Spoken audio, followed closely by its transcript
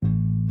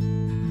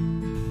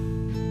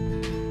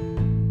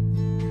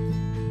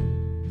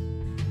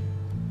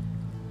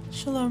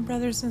Shalom,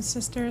 brothers and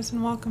sisters,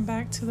 and welcome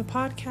back to the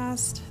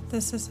podcast.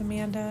 This is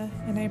Amanda,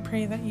 and I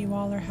pray that you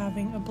all are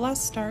having a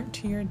blessed start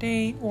to your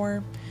day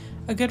or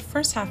a good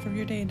first half of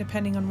your day,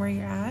 depending on where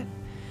you're at.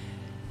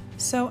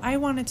 So I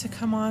wanted to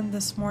come on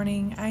this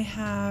morning. I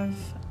have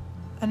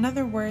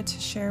another word to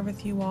share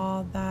with you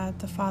all that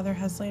the Father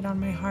has laid on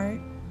my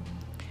heart,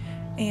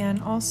 and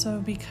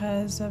also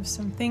because of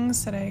some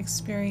things that I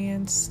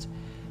experienced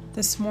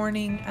this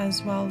morning,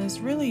 as well as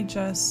really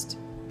just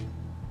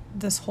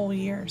this whole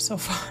year so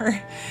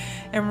far.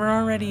 And we're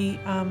already,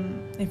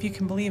 if you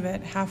can believe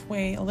it,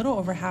 a little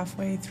over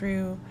halfway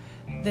through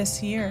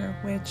this year,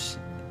 which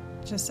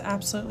just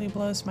absolutely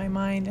blows my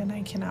mind, and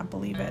I cannot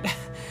believe it.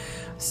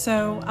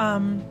 So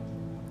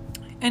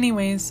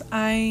anyways,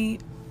 I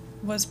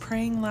was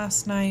praying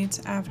last night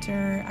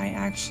after I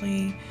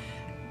actually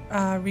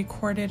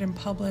recorded and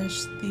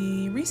published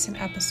the recent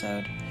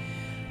episode,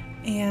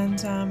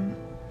 and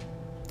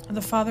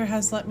the Father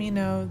has let me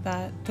know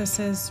that this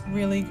is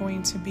really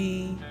going to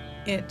be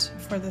it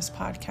for this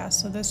podcast.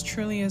 So this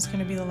truly is going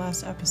to be the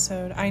last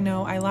episode. I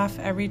know I laugh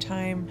every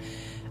time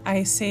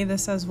I say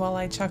this as well.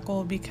 I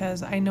chuckle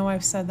because I know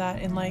I've said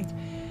that in I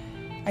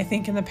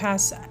think in the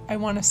past, I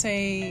want to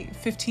say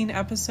 15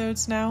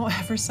 episodes now,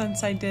 ever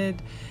since I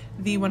did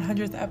the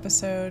 100th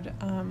episode.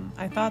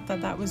 I thought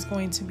that was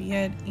going to be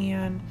it,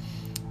 and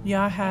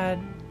Yah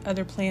had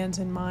other plans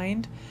in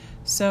mind.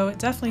 So it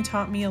definitely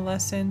taught me a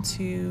lesson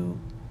to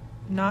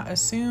not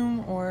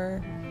assume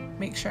or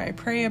make sure I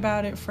pray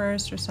about it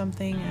first or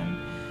something.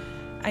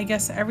 And I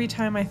guess every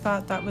time I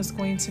thought that was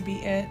going to be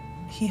it,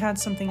 He had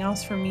something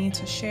else for me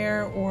to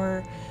share,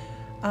 or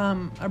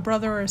a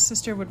brother or a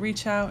sister would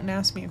reach out and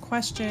ask me a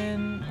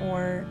question,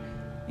 or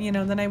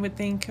then I would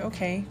think,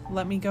 okay,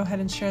 let me go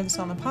ahead and share this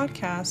on the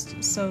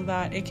podcast so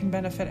that it can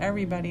benefit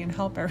everybody and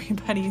help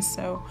everybody.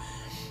 So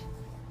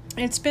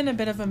it's been a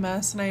bit of a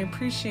mess, and I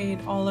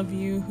appreciate all of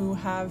you who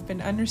have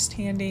been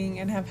understanding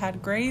and have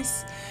had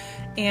grace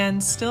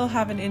and still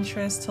have an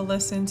interest to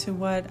listen to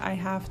what I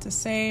have to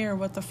say or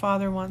what the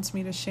Father wants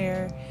me to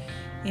share.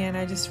 And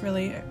I just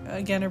really,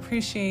 again,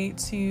 appreciate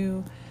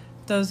to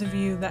those of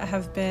you that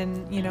have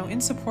been, in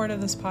support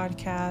of this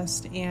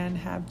podcast and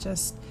have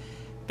just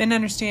been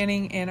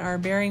understanding and are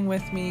bearing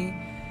with me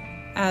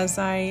as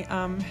I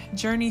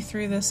journey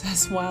through this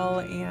as well.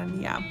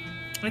 And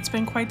it's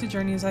been quite the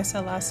journey. As I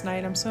said last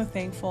night, I'm so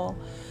thankful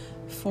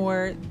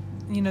for,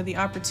 the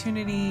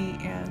opportunity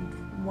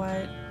and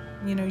what,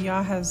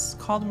 Yah has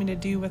called me to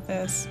do with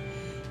this.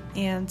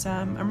 And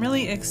I'm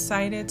really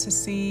excited to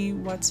see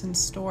what's in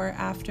store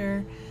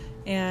after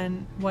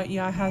and what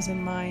Yah has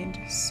in mind.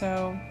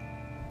 So,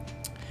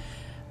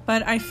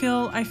 but I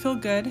feel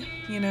good.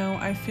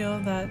 I feel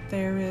that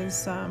there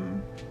is,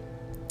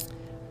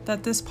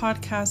 that this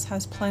podcast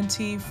has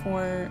plenty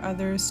for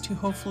others to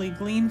hopefully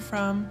glean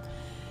from.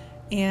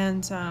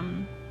 And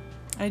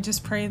I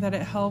just pray that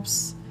it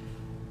helps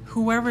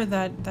whoever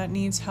that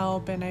needs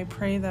help, and I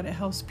pray that it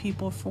helps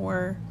people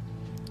for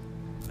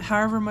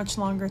however much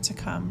longer to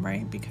come,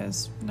 right?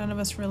 Because none of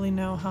us really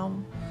know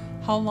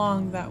how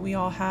long that we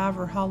all have,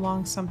 or how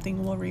long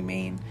something will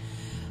remain.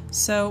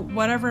 So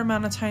whatever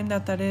amount of time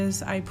that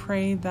is, I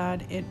pray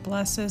that it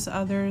blesses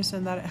others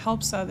and that it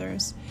helps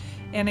others.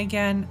 And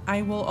again,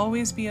 I will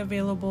always be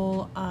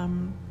available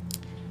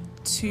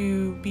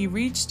to be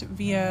reached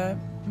via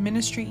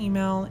ministry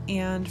email,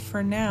 and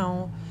for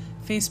now,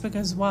 Facebook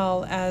as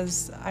well.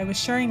 As I was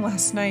sharing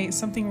last night,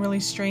 something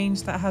really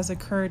strange that has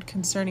occurred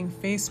concerning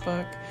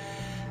Facebook.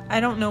 I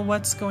don't know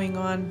what's going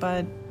on,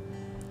 but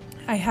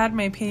I had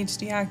my page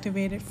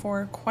deactivated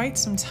for quite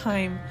some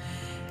time,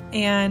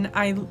 and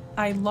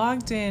I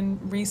logged in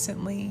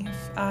recently,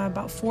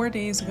 about 4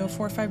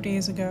 or 5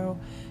 days ago,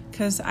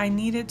 because I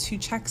needed to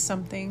check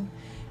something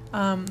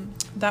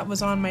that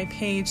was on my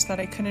page that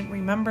I couldn't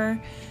remember.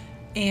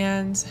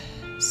 And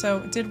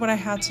so did what I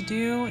had to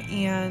do,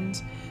 and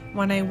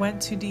when I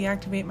went to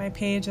deactivate my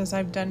page, as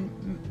I've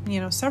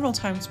done, several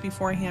times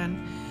beforehand,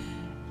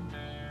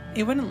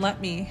 it wouldn't let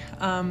me.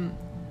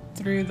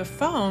 Through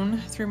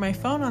my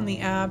phone on the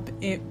app,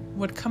 it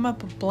would come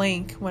up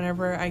blank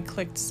whenever I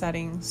clicked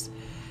settings.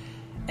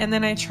 And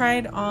then I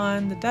tried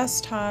on the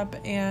desktop,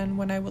 and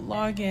when I would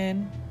log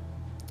in,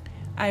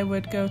 I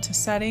would go to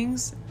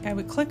settings, I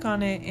would click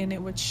on it, and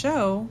it would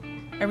show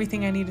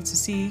everything I needed to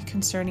see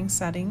concerning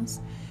settings.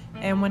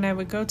 And when I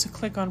would go to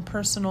click on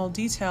personal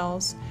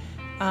details,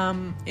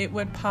 it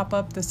would pop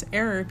up this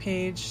error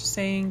page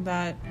saying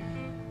that,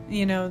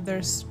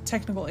 there's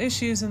technical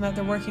issues and that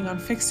they're working on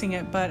fixing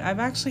it. But I've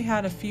actually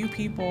had a few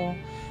people,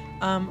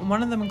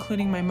 one of them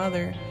including my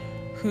mother,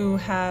 who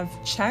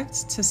have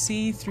checked to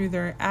see through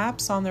their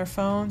apps on their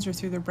phones or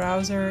through their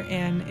browser,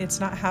 and it's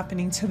not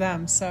happening to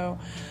them. So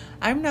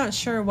I'm not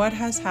sure what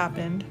has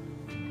happened.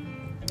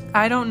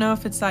 I don't know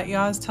if it's that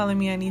Yah is telling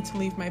me I need to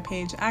leave my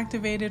page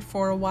activated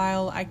for a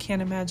while. I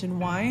can't imagine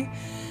why.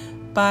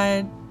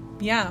 But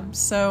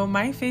so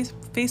my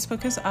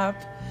Facebook is up.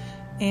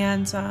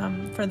 And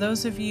for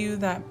those of you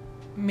that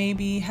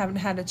maybe haven't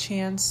had a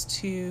chance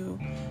to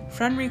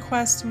friend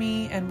request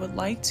me and would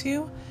like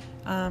to,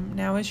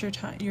 Now is your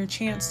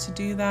chance to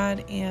do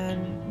that,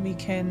 and we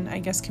can, I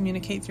guess,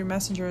 communicate through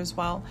Messenger as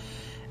well.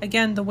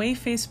 Again, the way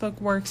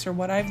Facebook works, or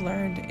what I've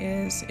learned,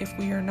 is if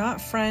we are not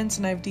friends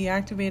and I've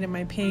deactivated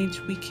my page,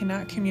 we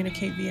cannot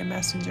communicate via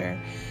Messenger,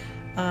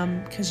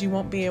 because you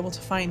won't be able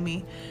to find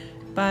me.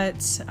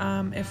 But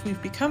if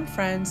we've become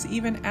friends,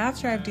 even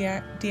after I've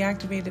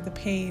deactivated the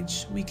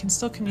page, we can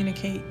still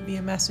communicate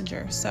via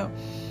Messenger. So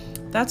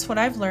that's what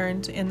I've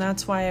learned, and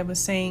that's why I was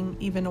saying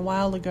even a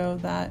while ago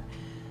that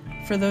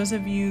for those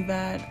of you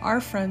that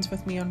are friends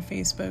with me on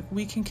Facebook,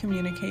 we can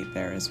communicate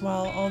there as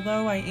well.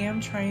 Although I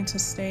am trying to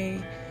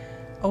stay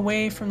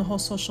away from the whole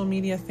social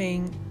media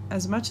thing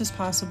as much as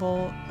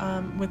possible,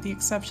 with the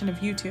exception of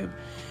YouTube.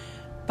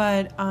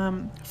 But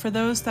for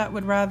those that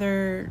would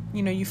rather,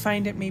 you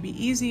find it maybe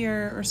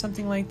easier or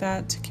something like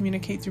that to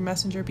communicate through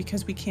Messenger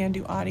because we can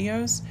do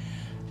audios,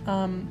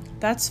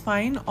 that's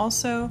fine.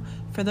 Also,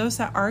 for those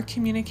that are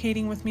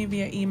communicating with me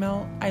via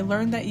email, I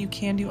learned that you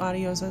can do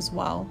audios as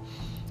well.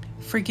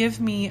 Forgive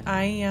me,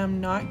 I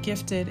am not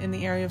gifted in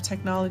the area of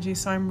technology,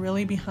 so I'm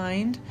really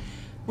behind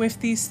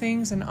with these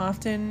things, and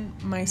often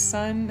my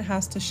son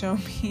has to show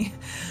me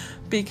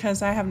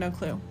because I have no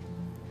clue.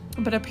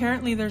 But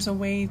apparently there's a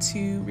way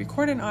to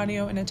record an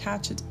audio and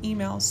attach it to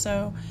email,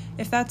 so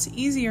if that's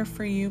easier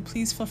for you,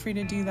 please feel free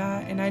to do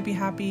that, and I'd be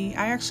happy.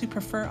 I actually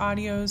prefer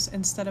audios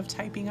instead of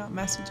typing out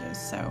messages,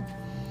 so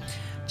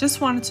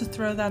just wanted to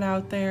throw that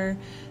out there,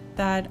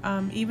 that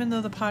even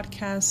though the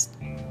podcast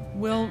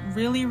will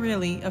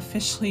really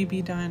officially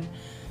be done,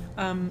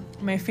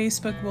 my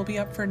Facebook will be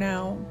up for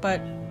now,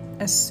 but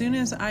as soon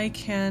as I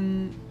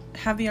can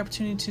have the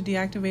opportunity to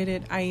deactivate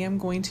it, I am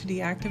going to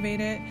deactivate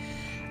it.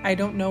 I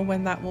don't know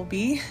when that will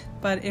be,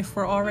 but if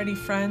we're already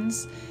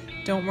friends,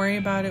 don't worry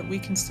about it. We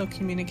can still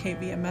communicate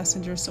via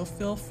Messenger, so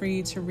feel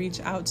free to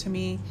reach out to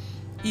me.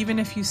 Even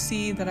if you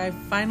see that I've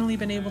finally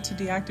been able to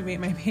deactivate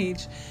my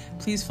page,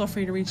 please feel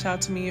free to reach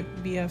out to me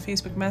via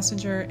Facebook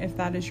Messenger if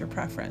that is your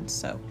preference.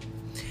 So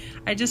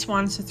I just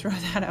wanted to throw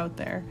that out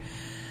there.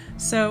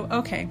 So,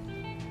 okay.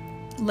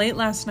 Late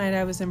last night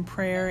I was in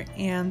prayer,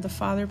 and the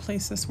Father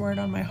placed this word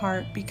on my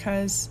heart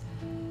because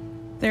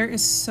there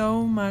is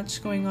so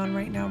much going on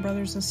right now,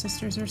 brothers and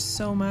sisters. There's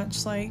so much,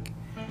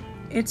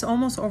 it's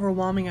almost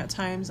overwhelming at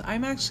times.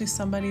 I'm actually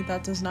somebody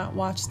that does not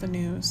watch the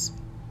news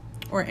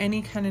or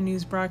any kind of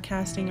news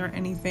broadcasting or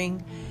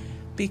anything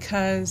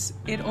because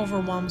it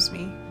overwhelms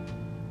me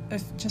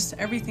of just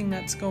everything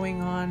that's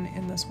going on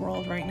in this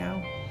world right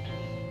now.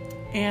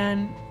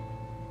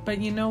 But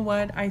you know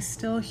what? I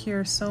still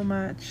hear so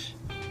much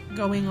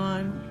going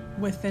on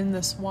within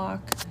this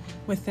walk,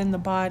 within the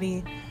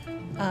body,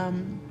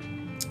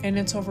 and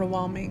it's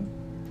overwhelming.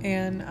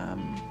 And,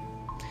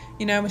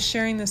 I was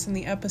sharing this in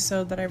the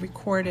episode that I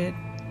recorded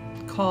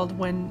called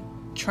When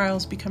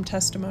Trials Become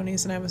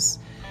Testimonies, and I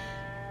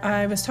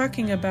was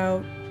talking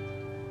about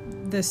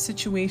this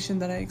situation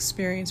that I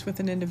experienced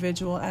with an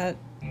individual at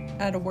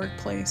a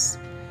workplace.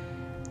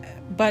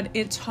 But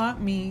it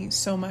taught me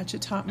so much.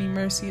 It taught me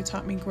mercy. It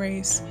taught me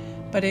grace.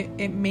 But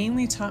it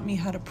mainly taught me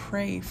how to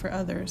pray for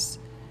others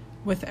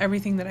with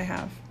everything that I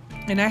have.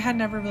 And I had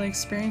never really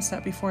experienced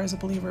that before as a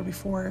believer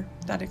before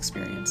that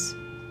experience.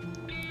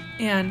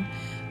 And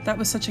that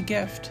was such a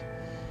gift.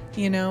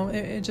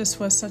 It just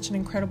was such an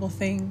incredible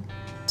thing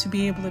to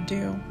be able to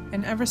do.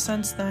 And ever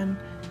since then,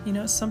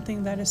 it's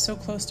something that is so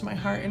close to my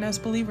heart. And as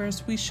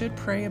believers, we should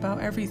pray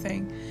about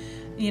everything.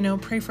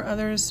 Pray for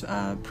others,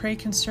 pray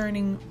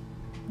concerning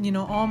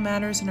all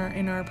matters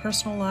in our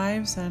personal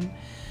lives, and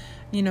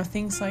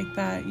things like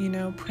that.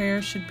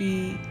 Prayer should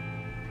be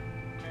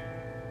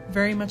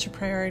very much a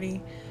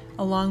priority,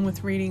 along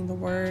with reading the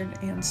word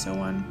and so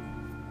on.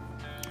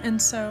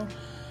 And so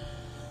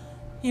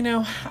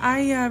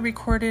I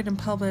recorded and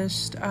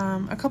published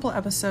a couple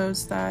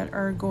episodes that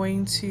are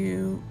going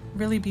to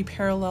really be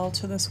parallel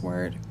to this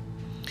word,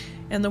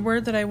 and the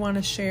word that I want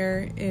to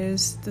share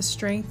is the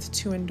strength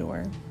to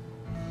endure.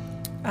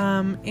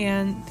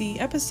 And the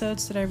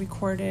episodes that I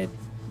recorded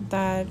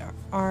that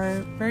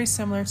are very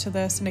similar to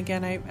this, and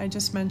again, I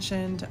just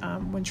mentioned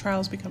When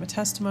Trials Become a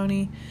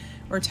Testimony,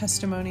 or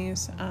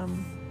Testimonies.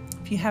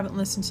 If you haven't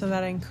listened to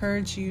that, I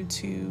encourage you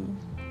to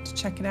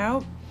check it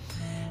out.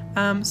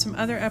 Some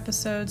other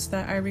episodes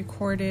that I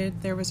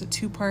recorded, there was a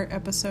 2-part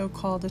episode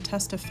called A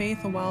Test of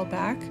Faith a while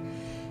back,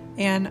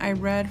 and I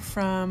read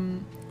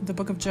from the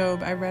book of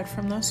Job. I read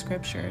from those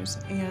scriptures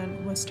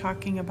and was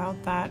talking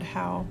about that,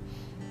 how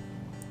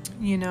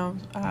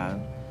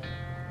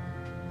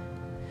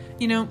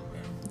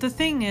the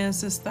thing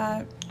is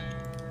that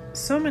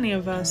so many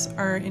of us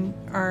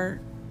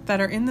that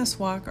are in this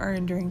walk are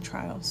enduring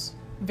trials,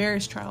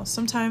 various trials.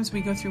 Sometimes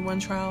we go through one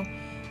trial,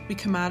 we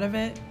come out of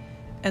it,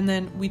 and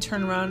then we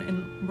turn around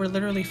and we're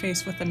literally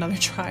faced with another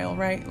trial,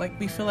 right?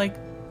 We feel like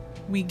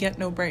we get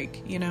no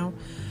break,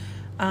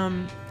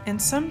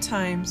 and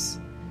sometimes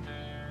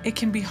it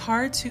can be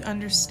hard to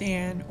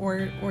understand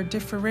or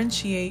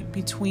differentiate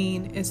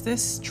between, is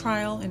this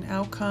trial an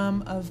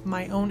outcome of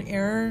my own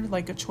error,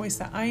 like a choice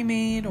that I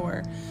made,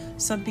 or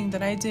something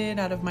that I did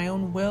out of my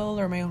own will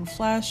or my own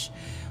flesh,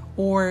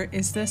 Or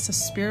is this a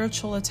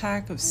spiritual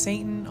attack of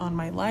Satan on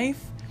my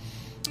life?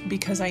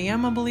 Because I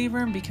am a believer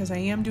and because I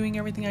am doing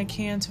everything I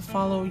can to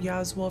follow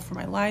Yah's will for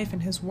my life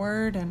and his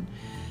word and,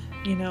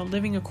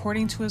 living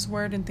according to his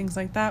word and things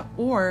like that?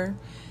 Or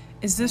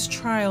is this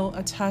trial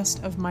a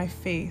test of my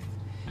faith?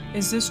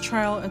 Is this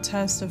trial a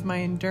test of my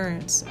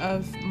endurance,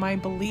 of my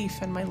belief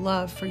and my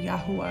love for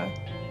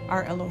Yahuwah,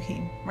 our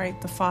Elohim, right?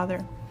 The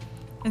Father.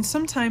 And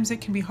sometimes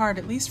it can be hard,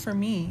 at least for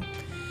me.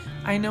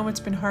 I know it's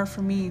been hard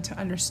for me to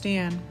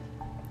understand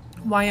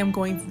why I'm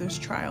going through this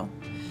trial.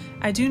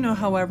 I do know,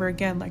 however,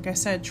 again, like I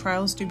said,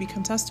 trials do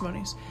become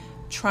testimonies.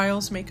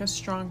 Trials make us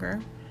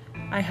stronger.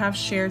 I have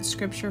shared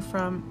scripture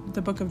from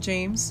the book of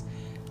James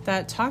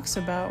that talks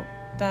about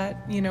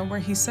that, where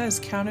he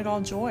says, count it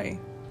all joy,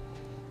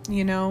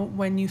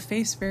 when you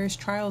face various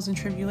trials and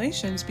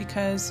tribulations,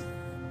 because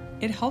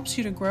it helps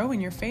you to grow in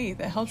your faith.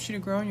 It helps you to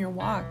grow in your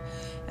walk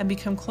and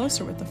become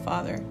closer with the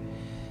Father.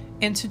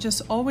 And to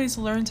just always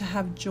learn to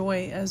have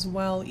joy as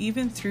well,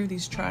 even through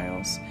these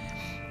trials.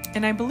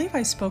 And I believe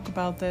I spoke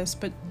about this,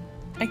 but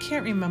I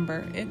can't remember.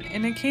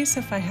 In a case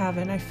if I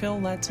haven't, I feel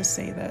led to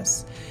say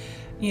this.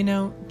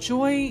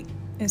 Joy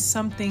is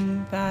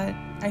something that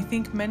I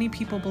think many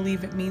people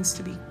believe it means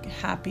to be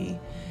happy.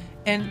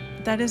 And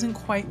that isn't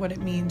quite what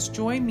it means.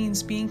 Joy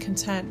means being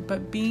content,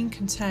 but being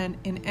content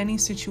in any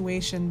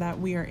situation that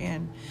we are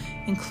in,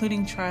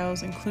 including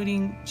trials,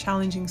 including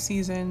challenging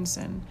seasons,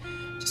 and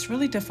just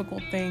really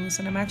difficult things.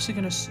 And I'm actually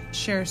going to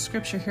share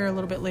scripture here a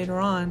little bit later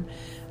on,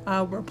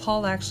 where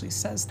Paul actually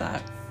says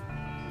that,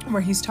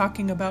 where he's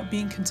talking about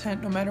being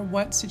content no matter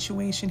what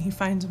situation he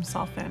finds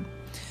himself in.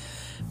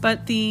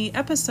 But the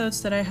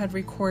episodes that I had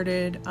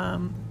recorded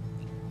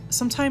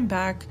some time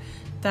back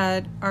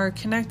that are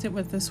connected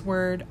with this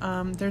word,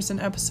 there's an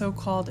episode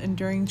called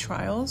Enduring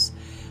Trials,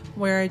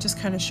 where I just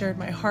kind of shared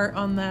my heart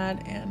on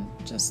that and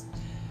just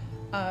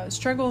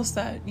struggles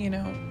that,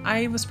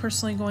 I was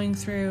personally going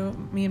through,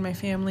 me and my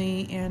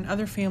family and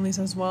other families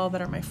as well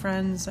that are my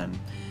friends and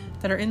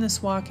that are in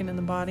this walk and in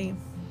the body.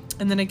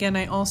 And then again,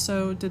 I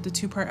also did the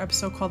 2-part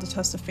episode called The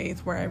Test of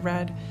Faith, where I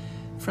read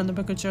from the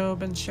book of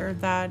Job and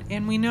shared that.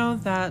 And we know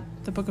that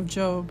the book of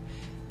Job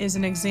is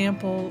an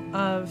example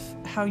of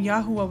how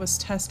Yahuwah was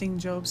testing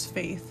Job's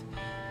faith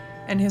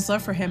and his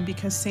love for him,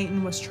 because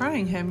Satan was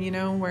trying him,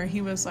 where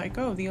he was like,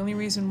 oh, the only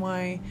reason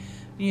why,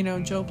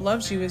 Job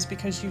loves you is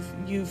because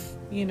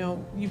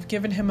you've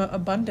given him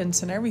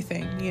abundance and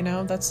everything,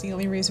 that's the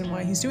only reason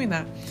why he's doing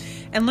that.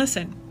 And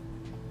listen,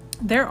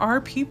 there are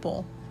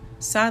people,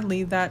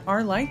 sadly, that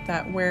are like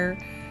that, where,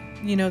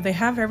 they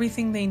have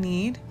everything they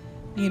need,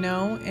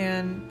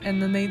 and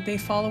then they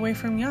fall away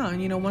from Yah.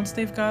 Once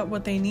they've got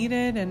what they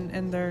needed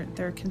and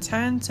they're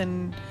content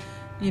and,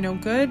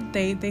 good,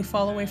 they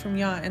fall away from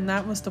Yah. And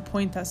that was the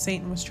point that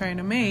Satan was trying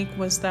to make,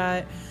 was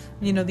that,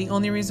 the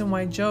only reason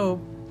why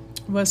Job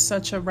was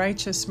such a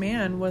righteous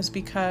man was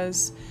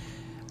because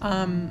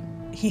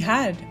he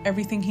had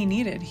everything he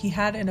needed. He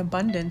had an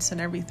abundance and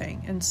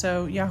everything. And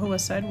so Yahuwah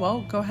said,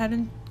 well, go ahead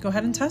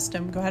and test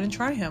him. Go ahead and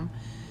try him.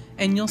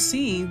 And you'll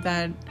see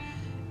that,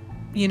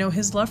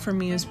 his love for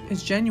me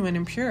is genuine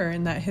and pure,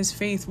 and that his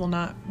faith will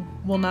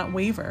not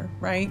waver,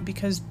 right?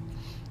 Because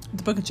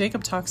the book of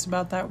Jacob talks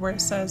about that, where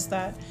it says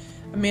that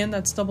a man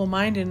that's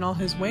double-minded in all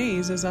his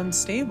ways is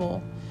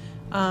unstable,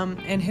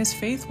 and his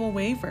faith will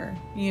waver,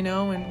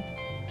 and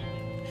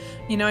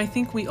I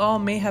think we all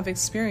may have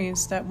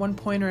experienced at one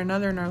point or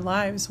another in our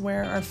lives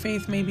where our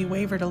faith maybe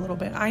wavered a little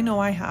bit. I know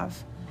I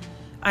have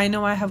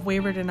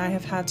wavered, and I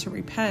have had to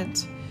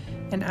repent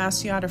and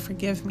ask Yah to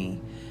forgive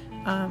me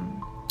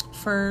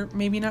for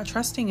maybe not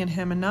trusting in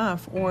him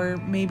enough, or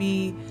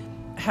maybe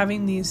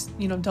having these,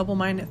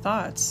 double-minded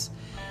thoughts,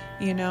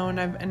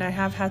 and I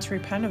have had to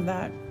repent of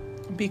that,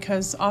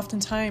 because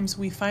oftentimes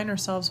we find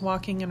ourselves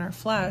walking in our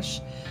flesh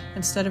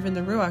instead of in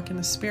the Ruach, in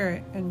the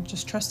Spirit, and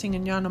just trusting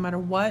in Yah no matter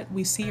what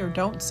we see or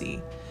don't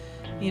see,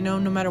 no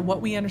matter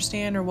what we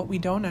understand or what we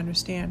don't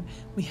understand.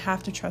 We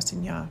have to trust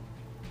in Yah.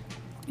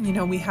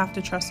 We have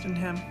to trust in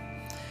him.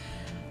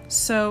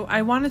 So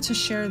I wanted to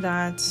share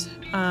that,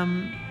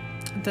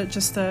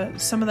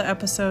 some of the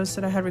episodes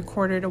that I had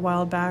recorded a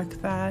while back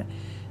that,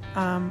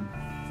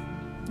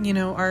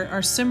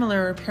 are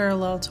similar or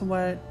parallel to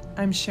what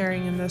I'm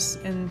sharing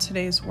in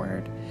today's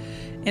word.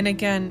 And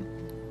again,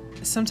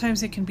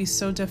 sometimes it can be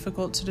so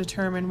difficult to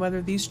determine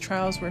whether these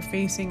trials we're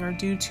facing are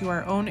due to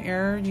our own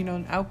error,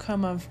 an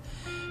outcome of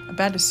a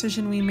bad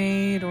decision we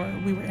made, or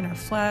we were in our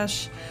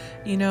flesh,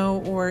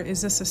 or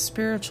is this a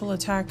spiritual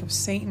attack of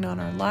Satan on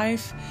our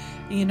life,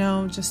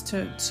 just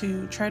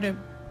to try to,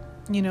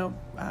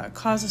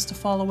 cause us to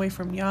fall away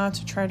from Yah,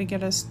 to try to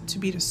get us to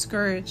be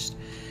discouraged,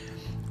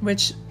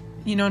 which,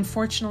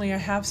 unfortunately, I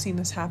have seen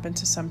this happen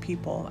to some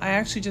people. I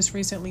actually just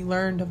recently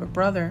learned of a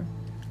brother.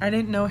 I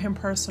didn't know him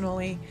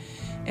personally,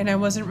 and I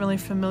wasn't really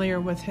familiar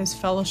with his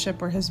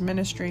fellowship or his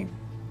ministry.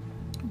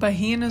 But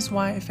he and his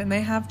wife, and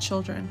they have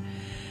children,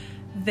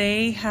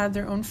 they had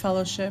their own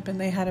fellowship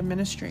and they had a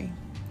ministry.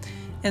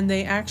 And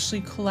they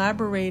actually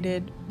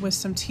collaborated with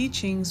some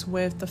teachings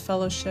with the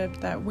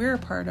fellowship that we're a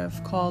part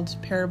of called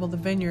Parable the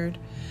Vineyard.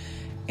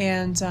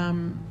 And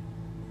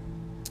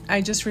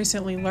I just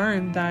recently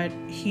learned that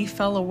he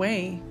fell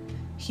away,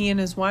 he and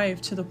his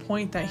wife, to the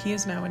point that he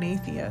is now an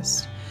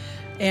atheist.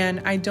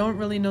 And I don't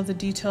really know the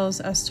details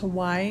as to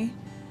why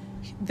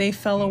they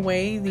fell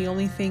away. The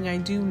only thing I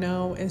do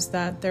know is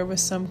that there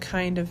was some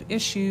kind of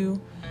issue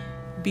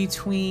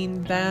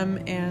between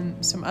them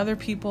and some other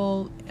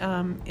people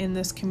in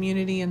this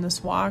community, in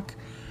this walk.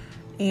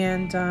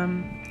 And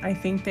I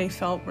think they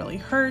felt really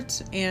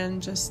hurt,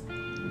 and just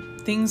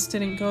things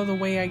didn't go the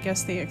way I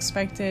guess they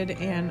expected.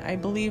 And I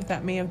believe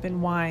that may have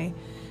been why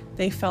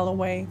they fell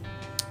away.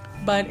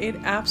 But it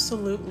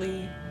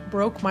absolutely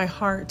broke my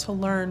heart to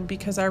learn,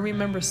 because I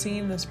remember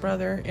seeing this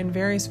brother in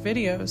various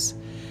videos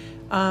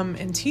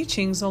and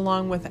teachings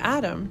along with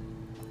Adam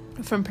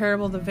from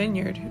Parable of the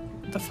Vineyard,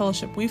 the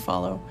fellowship we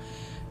follow,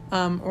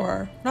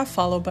 or not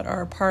follow, but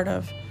are a part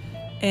of.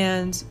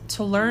 And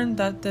to learn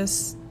that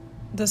this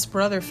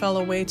brother fell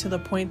away to the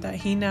point that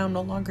he now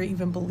no longer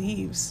even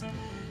believes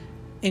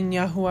in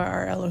Yahuwah,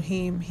 our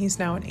Elohim. He's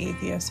now an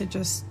atheist.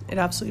 It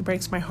absolutely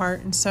breaks my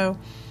heart. And so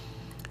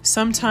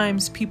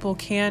sometimes people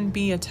can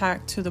be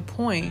attacked to the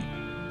point,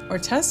 or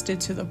tested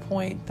to the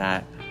point,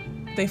 that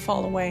they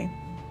fall away.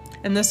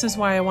 And this is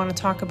why I want to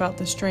talk about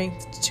the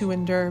strength to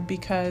endure,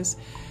 because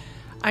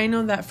I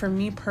know that for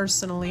me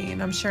personally,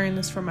 and I'm sharing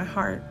this from my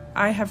heart,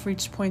 I have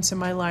reached points in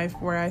my life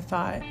where I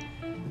thought,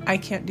 I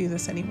can't do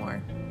this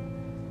anymore.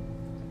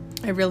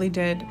 I really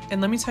did.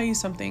 And let me tell you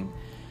something.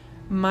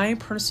 My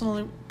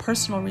personal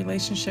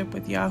relationship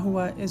with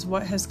Yahuwah is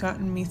what has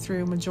gotten me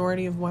through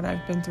majority of what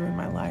I've been through in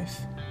my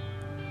life.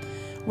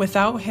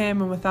 Without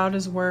him and without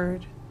his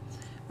word,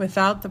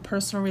 without the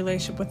personal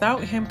relationship,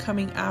 without him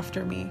coming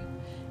after me,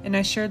 and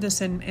I shared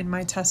this in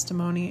my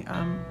testimony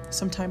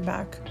some time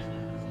back,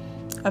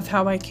 of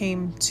how I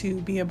came to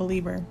be a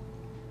believer.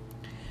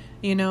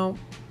 You know,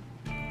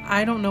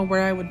 I don't know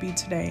where I would be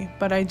today,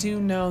 but I do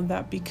know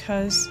that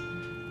because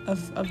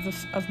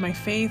of my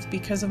faith,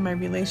 because of my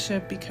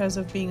relationship, because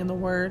of being in the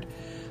Word,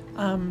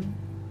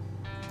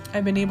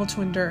 I've been able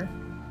to endure.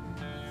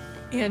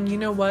 And you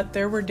know what?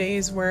 There were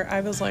days where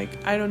I was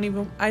like, I didn't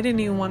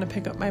even want to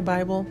pick up my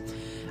Bible.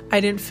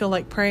 I didn't feel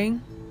like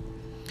praying.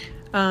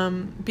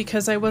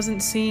 Because I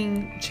wasn't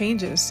seeing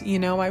changes,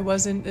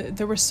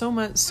 there was so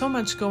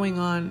much going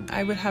on.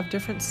 I would have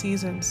different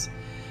seasons,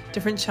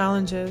 different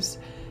challenges.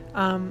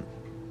 And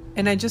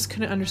I just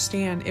couldn't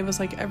understand. It was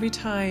like every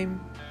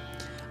time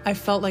I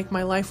felt like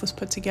my life was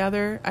put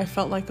together, I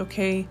felt like,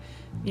 okay,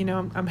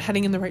 I'm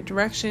heading in the right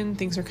direction.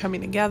 Things are coming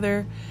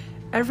together.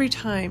 Every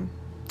time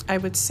I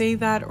would say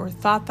that or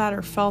thought that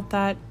or felt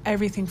that,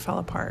 everything fell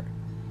apart.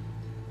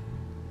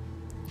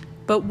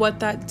 But what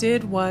that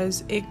did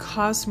was it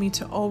caused me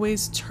to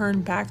always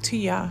turn back to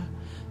Yah,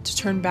 to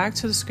turn back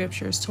to the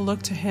scriptures, to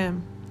look to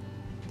him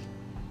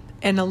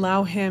and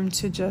allow him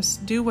to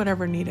just do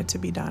whatever needed to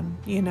be done.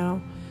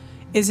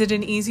 Is it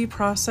an easy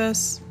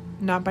process?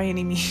 Not by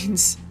any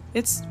means.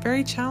 It's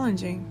very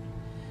challenging,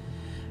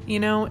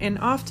 and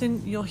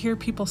often you'll hear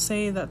people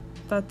say that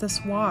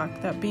this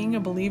walk, that being a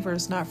believer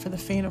is not for the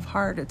faint of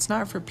heart. It's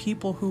not for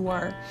people who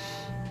are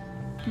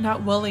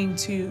not willing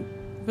to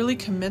really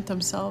commit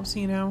themselves,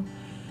 and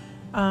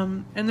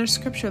there's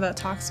scripture that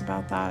talks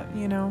about that,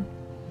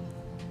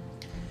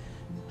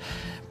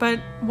 But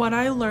what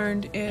I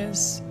learned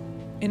is,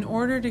 in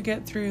order to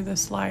get through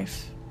this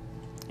life,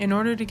 in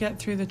order to get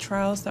through the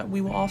trials that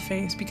we will all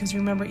face, because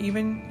remember,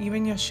 even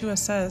Yeshua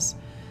says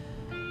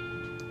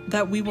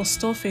that we will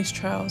still face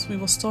trials, we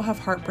will still have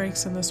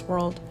heartbreaks in this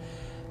world.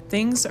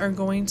 Things are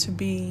going to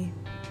be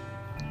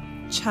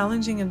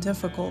challenging and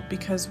difficult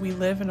because we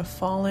live in a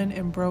fallen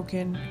and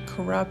broken,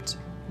 corrupt,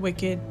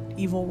 wicked,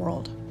 evil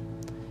world.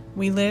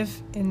 We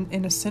live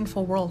in a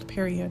sinful world,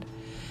 period.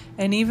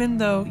 And even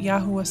though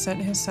Yahuwah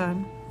sent his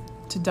son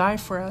to die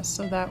for us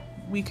so that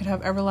we could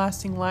have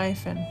everlasting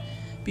life and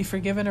be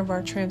forgiven of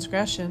our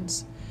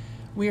transgressions,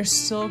 we are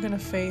still going to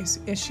face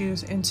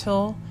issues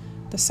until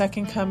the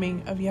second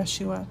coming of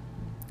Yeshua.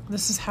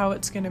 This is how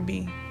it's going to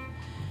be.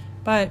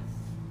 But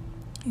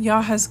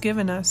Yah has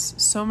given us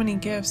so many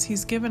gifts.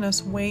 He's given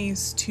us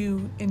ways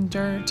to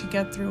endure, to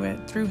get through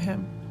it, through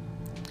him.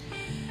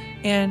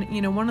 And,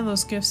 one of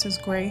those gifts is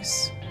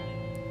grace.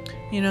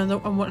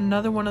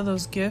 Another one of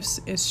those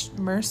gifts is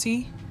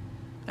mercy.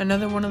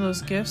 Another one of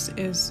those gifts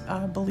is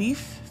belief,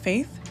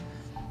 faith.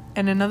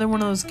 And another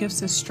one of those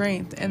gifts is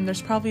strength. And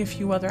there's probably a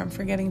few other I'm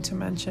forgetting to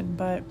mention.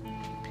 But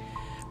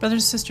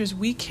brothers and sisters,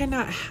 we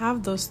cannot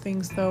have those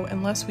things, though,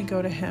 unless we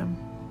go to him.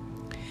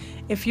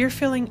 If you're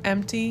feeling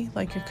empty,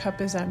 like your cup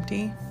is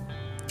empty,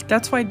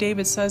 that's why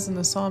David says in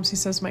the Psalms, he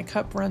says, my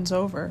cup runs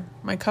over,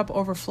 my cup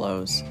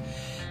overflows.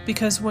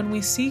 Because when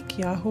we seek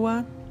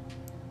Yahuwah,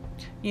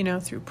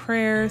 through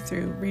prayer,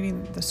 through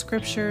reading the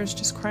scriptures,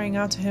 just crying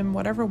out to him,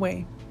 whatever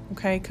way,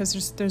 okay?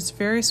 Because there's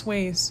various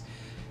ways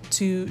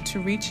to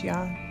reach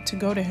Yah, to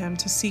go to him,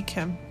 to seek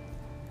him.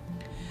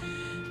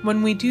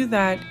 When we do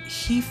that,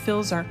 he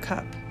fills our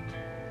cup.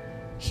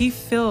 He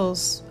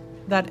fills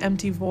that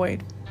empty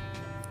void.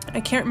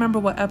 I can't remember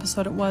what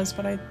episode it was,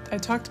 but I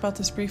talked about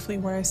this briefly,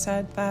 where I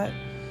said that,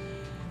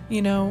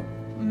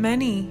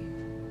 many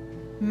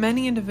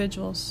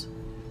individuals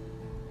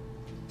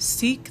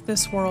seek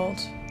this world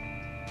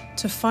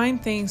to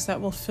find things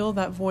that will fill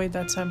that void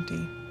that's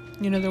empty.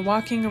 They're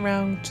walking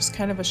around just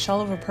kind of a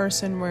shell of a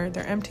person where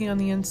they're empty on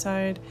the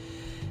inside,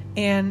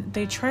 and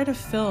they try to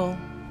fill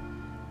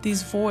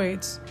these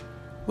voids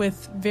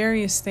with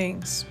various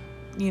things,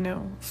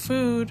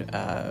 food,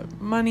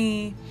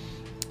 money,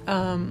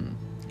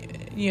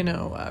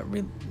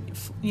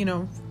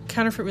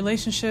 counterfeit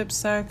relationships,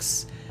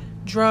 sex,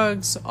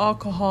 drugs,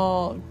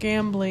 alcohol,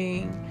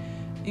 gambling,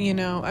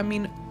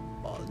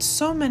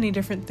 so many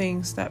different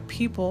things that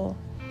people,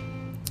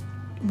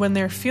 when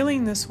they're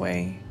feeling this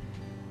way,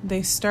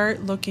 they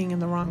start looking in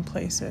the wrong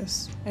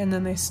places, and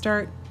then they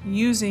start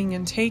using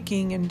and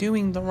taking and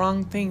doing the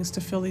wrong things to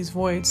fill these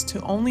voids,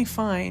 to only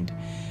find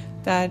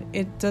that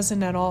it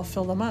doesn't at all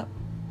fill them up.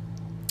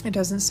 It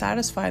doesn't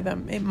satisfy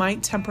them. It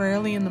might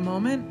temporarily in the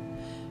moment,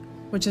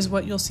 which is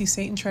what you'll see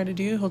Satan try to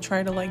do. He'll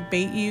try to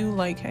bait you,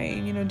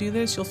 hey, do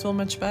this, you'll feel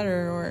much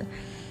better, or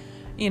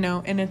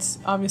and it's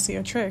obviously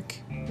a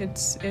trick.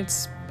 It's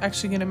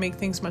actually going to make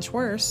things much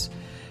worse,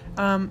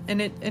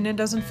 and it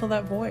doesn't fill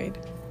that void.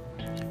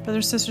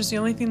 Brothers and sisters, the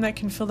only thing that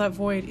can fill that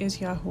void is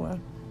Yahuwah.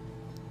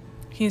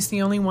 He's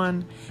the only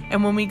one.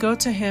 And when we go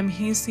to him,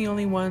 he's the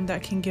only one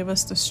that can give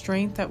us the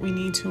strength that we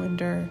need to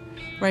endure,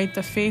 right?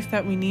 The faith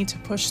that we need to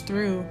push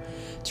through,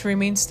 to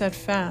remain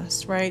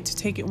steadfast, right? To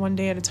take it one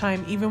day at a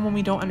time, even when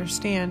we don't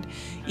understand,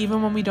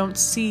 even when we don't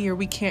see, or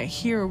we can't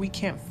hear, or we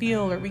can't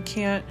feel, or we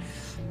can't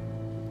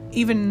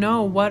even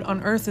know what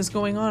on earth is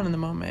going on in the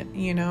moment,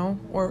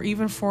 or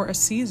even for a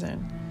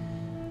season.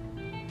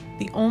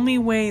 The only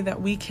way that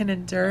we can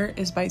endure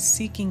is by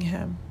seeking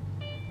him.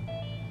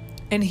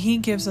 And he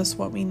gives us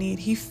what we need.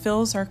 He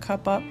fills our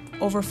cup up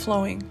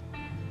overflowing.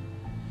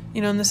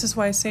 And this is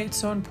why I say it's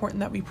so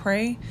important that we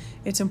pray.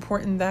 It's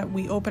important that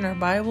we open our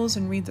Bibles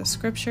and read the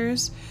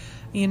scriptures.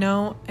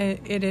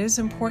 It is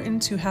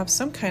important to have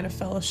some kind of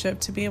fellowship,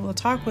 to be able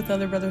to talk with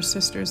other brothers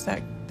and sisters,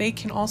 that they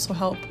can also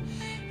help,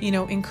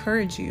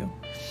 encourage you,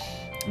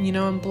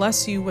 and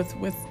bless you with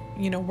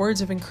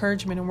words of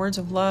encouragement and words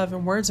of love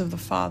and words of the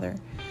Father.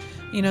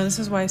 This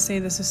is why I say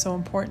this is so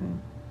important.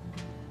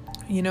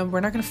 We're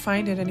not going to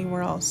find it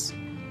anywhere else.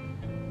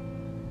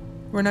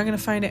 We're not going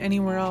to find it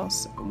anywhere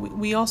else.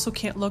 We also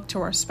can't look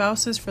to our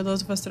spouses. For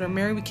those of us that are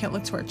married, we can't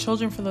look to our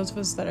children. For those of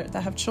us that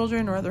have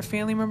children, or other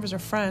family members or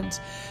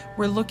friends,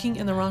 we're looking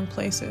in the wrong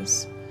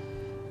places.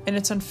 And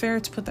it's unfair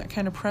to put that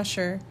kind of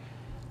pressure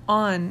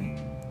on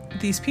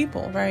these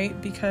people, right?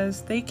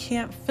 Because they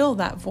can't fill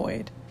that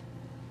void.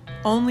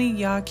 Only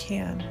Yah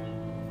can.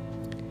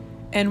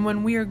 And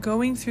when we are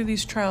going through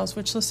these trials,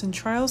 which, listen,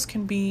 trials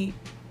can be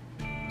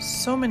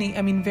so many,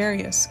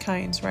 various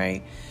kinds,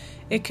 right?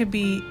 It could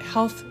be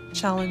health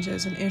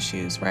challenges and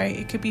issues, right?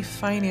 It could be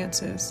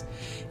finances.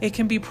 It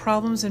can be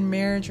problems in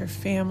marriage or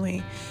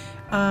family.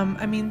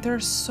 There are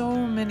so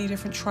many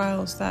different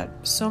trials that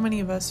so many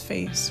of us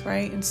face,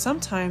 right? And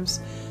sometimes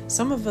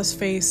some of us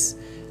face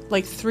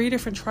 3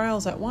 different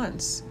trials at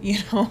once,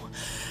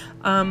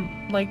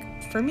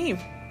 for me,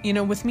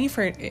 with me,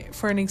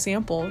 for an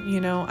example,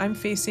 I'm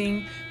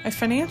facing a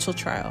financial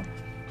trial.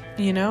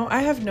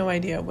 I have no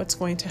idea what's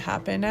going to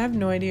happen. I have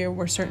no idea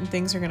where certain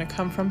things are going to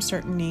come from,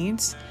 certain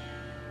needs.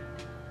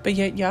 But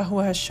yet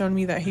Yahuwah has shown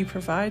me that he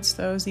provides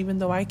those, even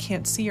though I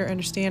can't see or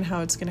understand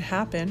how it's going to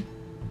happen.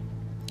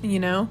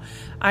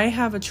 I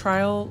have a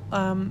trial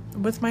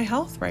with my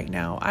health right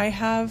now. I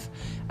have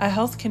a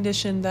health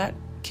condition that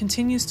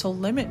continues to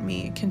limit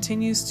me,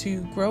 continues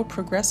to grow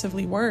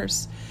progressively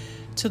worse,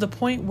 to the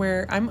point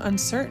where I'm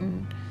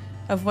uncertain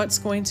of what's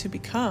going to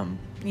become,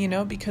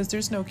 because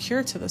there's no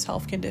cure to this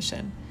health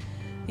condition.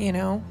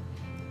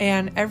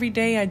 And every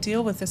day I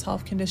deal with this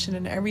health condition,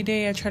 and every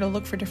day I try to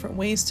look for different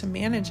ways to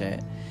manage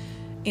it.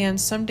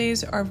 And some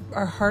days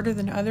are harder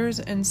than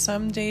others, and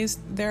some days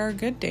there are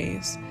good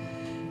days,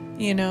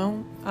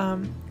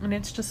 and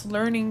it's just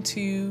learning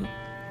to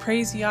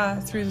praise Yah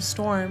through the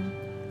storm,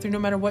 through no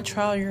matter what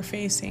trial you're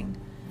facing,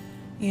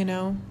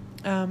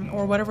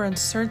 or whatever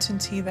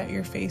uncertainty that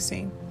you're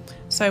facing.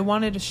 So I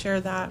wanted to share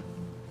that.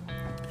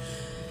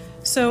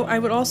 So I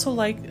would also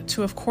like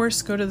to, of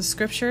course, go to the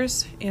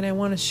scriptures, and I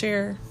want to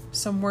share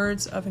some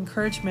words of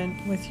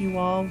encouragement with you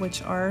all,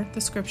 which are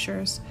the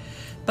scriptures.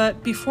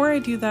 But before I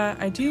do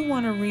that, I do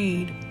want to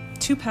read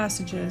 2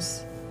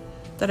 passages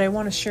that I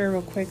want to share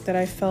real quick that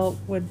I felt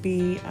would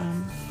be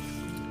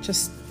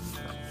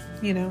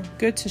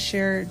good to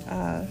share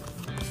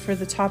for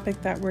the topic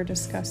that we're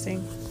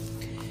discussing.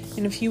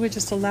 And if you would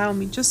just allow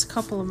me just a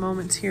couple of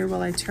moments here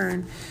while I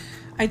turn.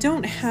 I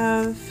don't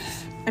have...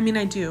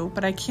 I do,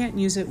 but I can't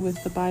use it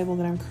with the Bible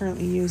that I'm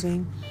currently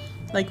using,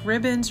 like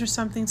ribbons or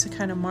something to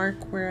kind of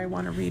mark where I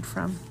want to read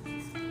from.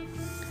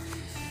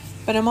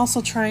 But I'm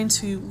also trying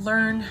to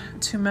learn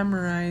to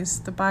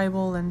memorize the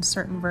Bible and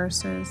certain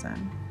verses,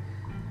 and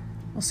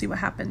we'll see what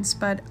happens.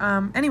 But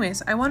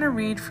anyways, I want to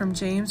read from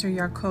James or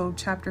Yaakov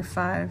chapter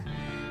 5,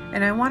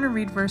 and I want to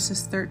read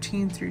verses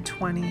 13 through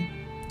 20.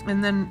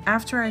 And then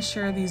after I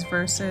share these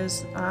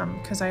verses,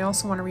 because I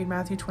also want to read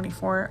Matthew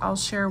 24, I'll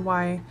share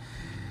why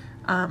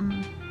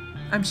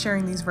I'm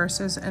sharing these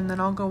verses, and then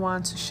I'll go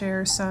on to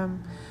share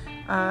some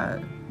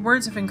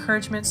words of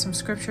encouragement, some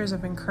scriptures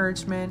of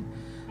encouragement,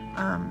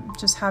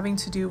 just having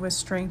to do with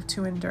strength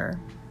to endure.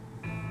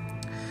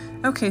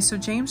 Okay, so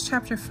James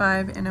chapter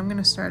 5, and I'm going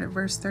to start at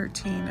verse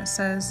 13. It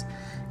says,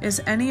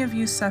 "Is any of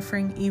you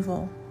suffering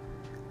evil?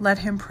 Let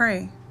him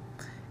pray.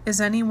 Is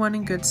anyone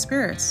in good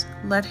spirits?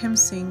 Let him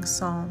sing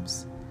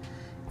psalms.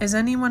 Is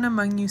anyone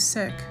among you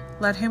sick?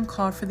 Let him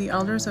call for the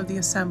elders of the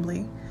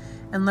assembly,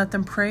 and let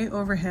them pray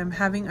over him,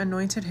 having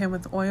anointed him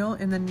with oil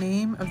in the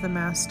name of the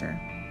Master.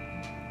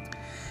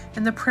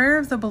 And the prayer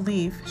of the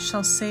belief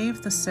shall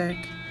save the sick,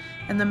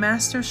 and the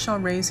Master shall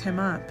raise him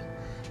up.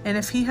 And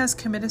if he has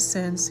committed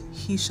sins,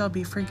 he shall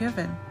be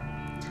forgiven.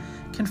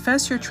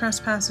 Confess your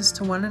trespasses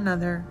to one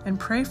another, and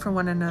pray for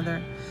one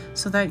another,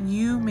 so that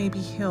you may be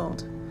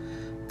healed.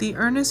 The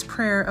earnest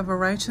prayer of a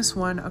righteous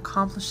one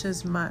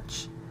accomplishes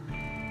much."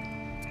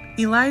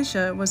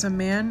 Elijah was a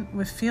man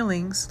with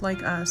feelings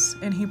like us,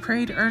 and he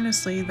prayed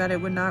earnestly that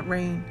it would not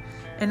rain.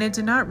 And it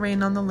did not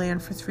rain on the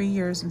land for 3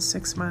 years and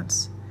 6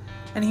 months.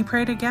 And he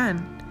prayed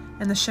again,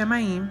 and the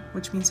Shemaim,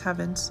 which means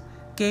heavens,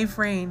 gave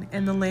rain,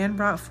 and the land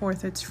brought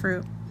forth its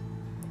fruit.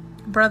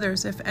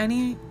 Brothers, if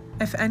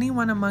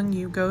anyone among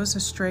you goes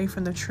astray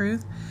from the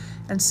truth,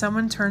 and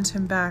someone turns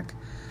him back,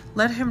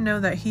 let him know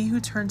that he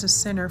who turns a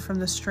sinner from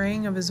the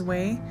straying of his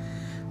way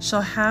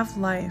shall have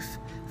life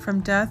from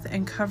death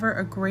and cover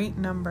a great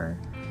number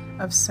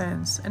of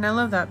sins. And I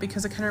love that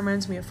because it kind of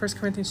reminds me of 1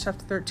 Corinthians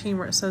chapter 13,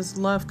 where it says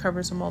love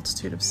covers a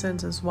multitude of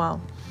sins as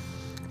well.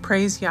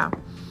 Praise Yah.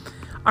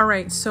 All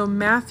right, so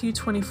Matthew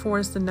 24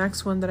 is the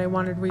next one that I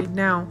wanted to read.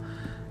 Now,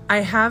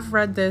 I have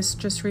read this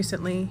just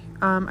recently.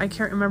 I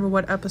can't remember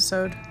what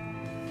episode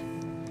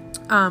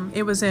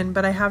it was in,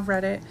 but I have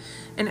read it.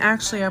 And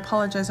actually, I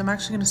apologize. I'm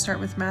actually going to start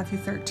with Matthew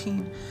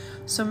 13.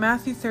 So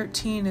Matthew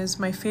 13 is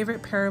my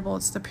favorite parable.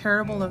 It's the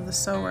parable of the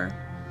sower.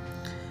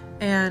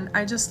 And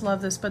I just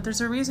love this, but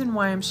there's a reason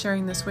why I'm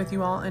sharing this with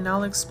you all, and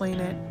I'll explain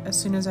it as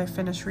soon as I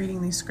finish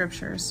reading these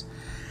scriptures.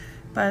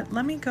 But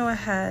let me go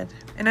ahead,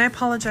 and I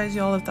apologize,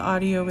 y'all, if the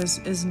audio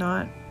is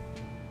not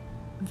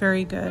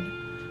very good.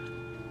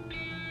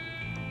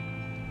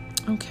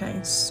 Okay,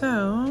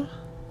 so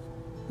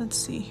let's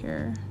see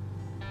here.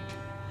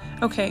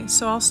 Okay,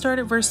 so I'll start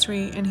at verse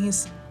 3, and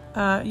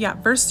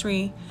verse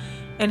 3,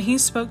 "And he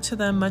spoke to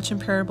them much in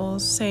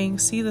parables, saying,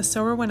 See, the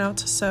sower went out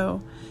to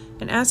sow.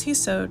 And as he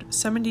sowed,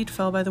 some indeed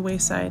fell by the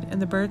wayside,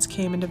 and the birds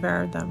came and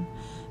devoured them.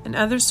 And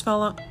others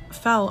fell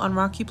on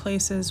rocky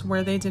places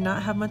where they did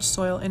not have much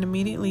soil, and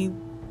immediately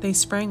they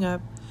sprang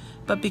up,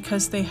 but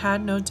because they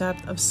had no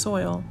depth of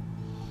soil.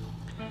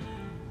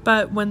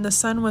 But when the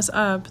sun was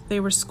up, they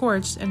were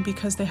scorched, and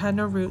because they had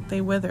no root,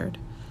 they withered.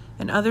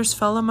 And others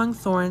fell among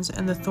thorns,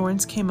 and the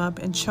thorns came up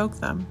and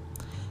choked them.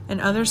 And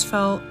others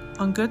fell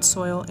on good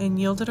soil and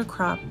yielded a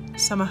crop,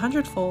 some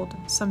 100-fold,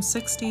 some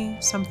 60,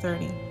 some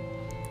 30.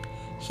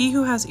 He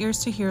who has ears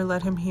to hear,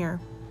 let him hear."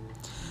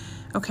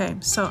 Okay,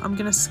 so I'm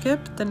going to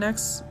skip the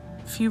next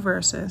few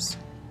verses,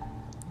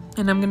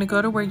 and I'm going to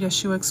go to where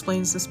Yeshua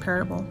explains this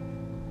parable.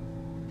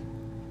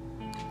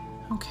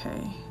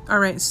 Okay, all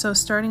right, so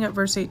starting at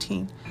verse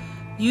 18.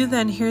 "You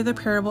then hear the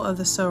parable of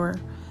the sower.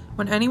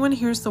 When anyone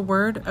hears the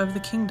word of the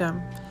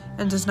kingdom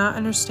and does not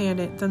understand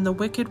it, then the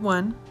wicked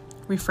one,"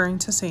 referring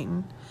to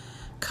Satan,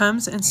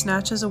 "comes and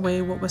snatches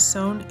away what was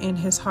sown in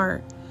his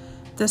heart.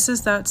 This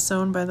is that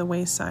sown by the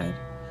wayside.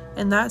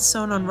 And that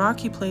sown on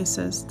rocky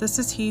places, this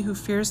is he who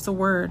fears the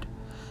word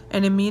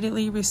and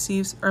immediately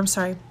receives,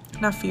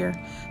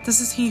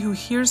 This is he who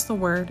hears the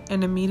word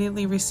and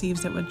immediately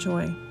receives it with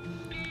joy.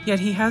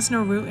 Yet he has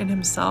no root in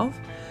himself,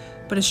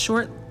 but is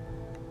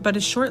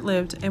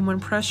short-lived, and when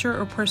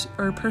pressure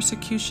or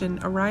persecution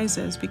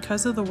arises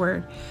because of the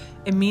word,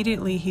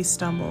 immediately he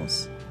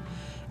stumbles.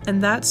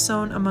 And that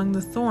sown among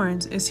the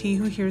thorns is he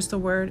who hears the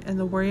word, and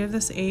the worry of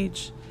this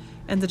age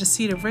and the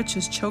deceit of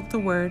riches choke the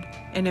word,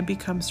 and it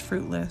becomes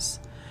fruitless.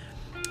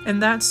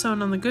 And that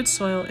sown on the good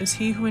soil is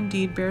he who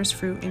indeed bears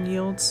fruit and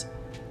yields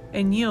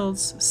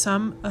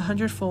some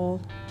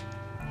 100-fold,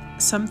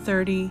 some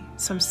 30,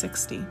 some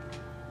 60.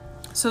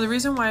 So the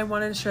reason why I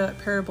wanted to share that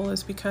parable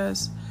is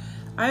because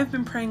I've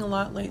been praying a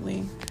lot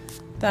lately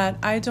that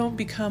I don't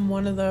become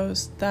one of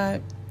those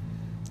that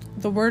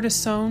the word is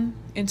sown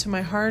into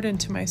my heart,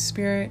 into my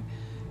spirit,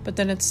 but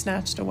then it's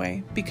snatched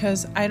away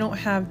because I don't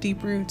have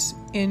deep roots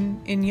in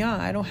Yah.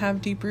 I don't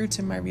have deep roots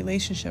in my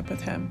relationship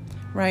with Him,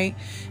 right?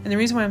 And the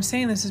reason why I'm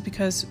saying this is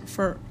because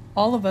for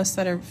all of us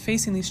that are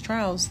facing these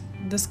trials,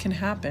 this can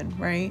happen,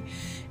 right?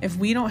 If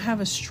we don't have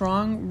a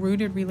strong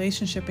rooted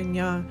relationship in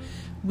Yah,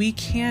 we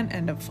can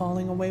end up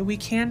falling away. We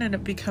can end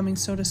up becoming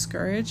so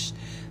discouraged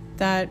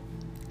that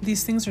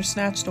these things are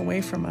snatched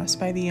away from us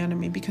by the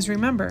enemy. Because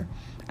remember,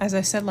 as I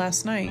said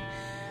last night,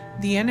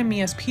 the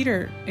enemy, as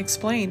Peter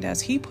explained,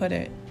 as he put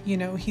it,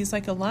 he's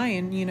like a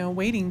lion,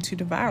 waiting to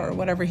devour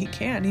whatever he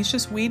can. He's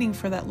just waiting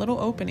for that little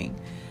opening,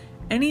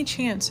 any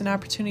chance and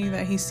opportunity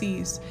that he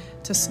sees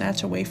to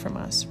snatch away from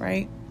us,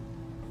 right?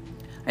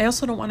 I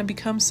also don't want to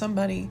become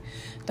somebody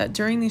that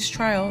during these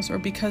trials, or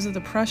because of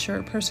the pressure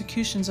or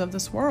persecutions of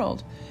this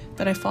world,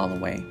 that I fall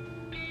away,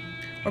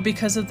 or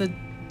because of the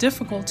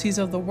difficulties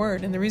of the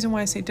word. And the reason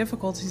why I say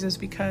difficulties is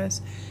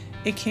because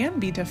it can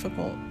be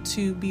difficult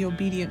to be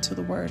obedient to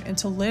the word and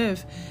to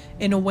live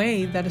in a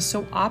way that is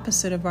so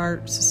opposite of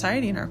our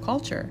society and our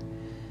culture.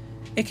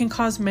 It can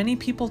cause many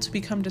people to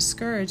become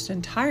discouraged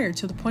and tired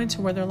to the point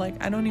to where they're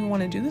like, I don't even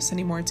want to do this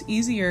anymore. It's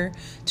easier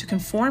to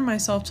conform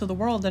myself to the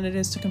world than it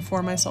is to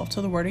conform myself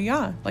to the word of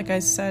Yah. Like I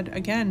said,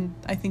 again,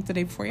 I think the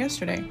day before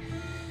yesterday.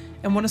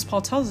 And what does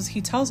Paul tells us?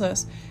 He tells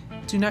us,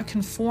 do not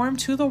conform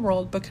to the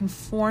world, but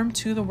conform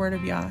to the word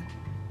of Yah,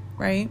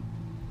 right?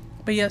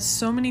 But yet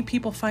so many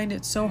people find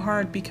it so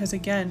hard because,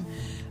 again,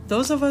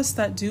 those of us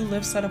that do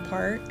live set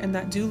apart and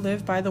that do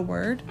live by the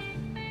word,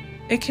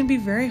 it can be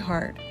very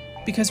hard.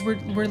 Because we're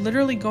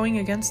literally going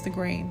against the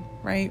grain,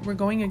 right? We're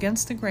going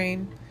against the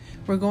grain.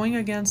 We're going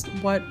against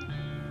what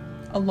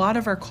a lot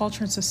of our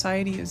culture and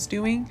society is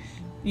doing.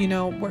 You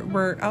know,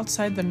 we're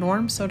outside the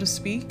norm, so to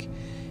speak.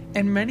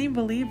 And many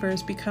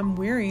believers become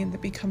weary and they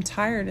become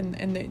tired,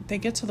 and they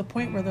get to the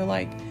point where they're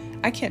like,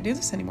 I can't do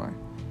this anymore.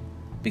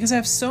 Because I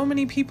have so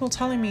many people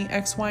telling me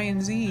X, Y,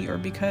 and Z, or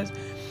because,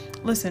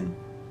 listen,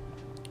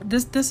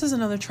 this is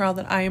another trial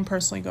that I am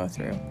personally go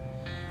through.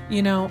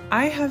 You know,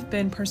 I have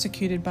been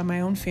persecuted by my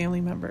own family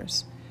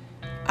members.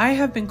 I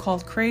have been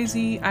called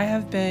crazy. I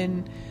have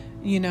been,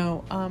 you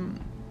know,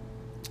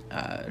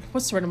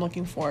 what's the word I'm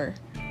looking for?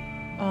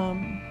 Oh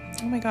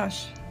my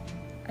gosh,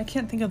 I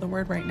can't think of the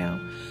word right now.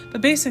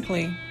 But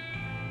basically,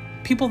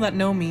 people that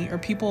know me, or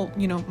people,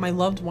 you know, my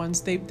loved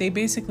ones, they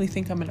basically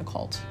think I'm in a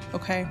cult,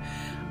 okay?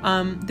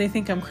 They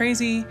think I'm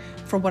crazy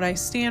for what I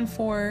stand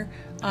for,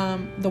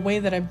 the way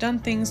that I've done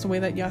things, the way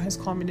that Yah has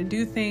called me to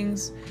do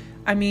things.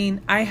 I mean,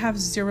 I have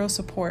zero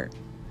support,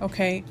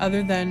 okay,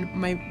 other than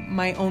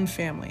my own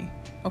family,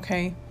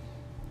 okay?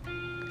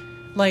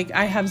 Like,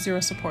 I have zero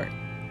support.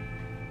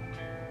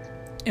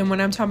 And when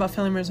I'm talking about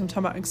family members, I'm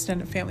talking about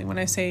extended family. When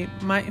I say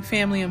my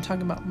family, I'm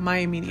talking about my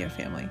immediate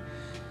family.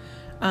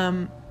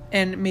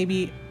 And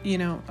maybe, you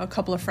know, a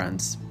couple of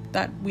friends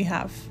that we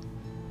have.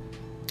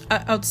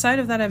 Outside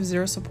of that, I have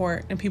zero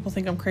support, and people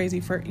think I'm crazy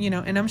for, you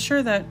know, and I'm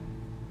sure that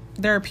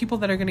there are people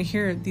that are going to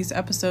hear these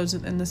episodes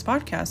in this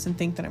podcast and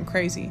think that I'm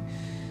crazy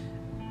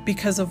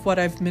because of what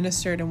I've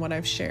ministered and what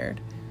I've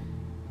shared.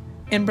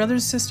 And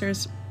brothers and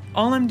sisters,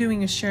 all I'm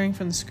doing is sharing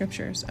from the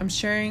scriptures. I'm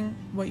sharing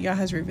what Yah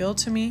has revealed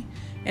to me,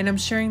 and I'm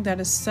sharing that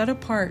as set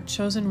apart,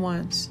 chosen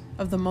ones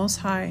of the Most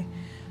High,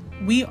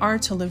 we are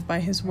to live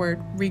by His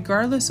word,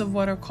 regardless of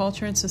what our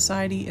culture and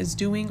society is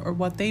doing, or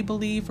what they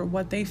believe, or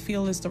what they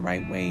feel is the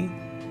right way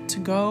to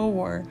go,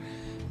 or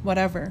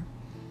whatever.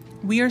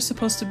 We are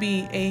supposed to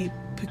be a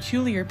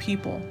peculiar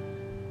people,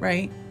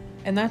 right?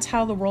 And that's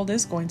how the world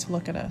is going to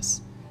look at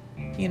us.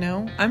 You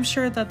know, I'm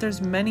sure that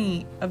there's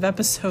many of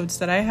episodes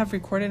that I have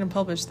recorded and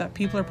published that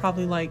people are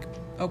probably like,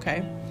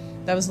 okay,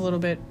 that was a little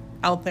bit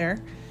out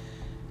there.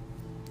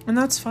 And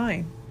that's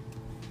fine.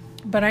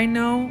 But I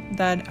know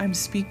that I'm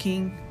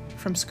speaking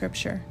from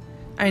scripture.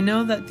 I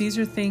know that these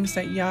are things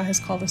that Yah has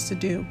called us to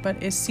do,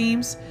 but it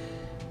seems,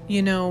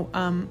 you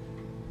know,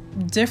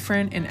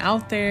 different and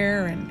out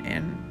there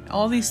and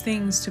all these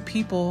things to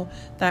people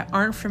that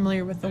aren't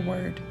familiar with the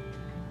word.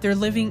 They're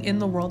living in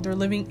the world. They're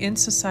living in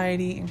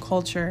society and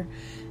culture.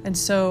 And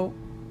so,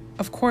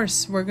 of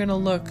course, we're going to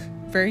look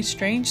very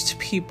strange to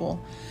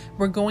people.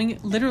 We're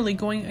literally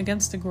going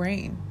against the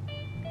grain.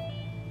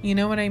 You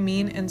know what I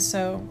mean? And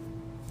so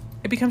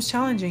it becomes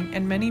challenging.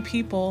 And many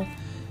people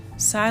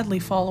sadly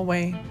fall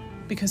away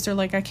because they're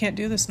like, I can't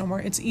do this no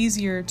more. It's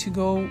easier to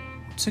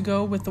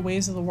go with the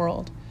ways of the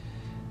world,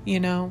 you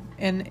know?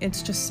 And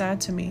it's just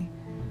sad to me.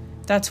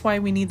 That's why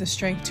we need the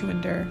strength to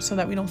endure, so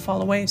that we don't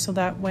fall away, so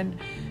that when,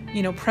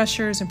 you know,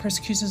 pressures and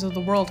persecutions of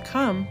the world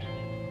come,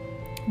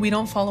 we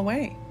don't fall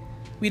away.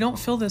 We don't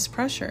feel this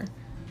pressure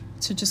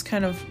to just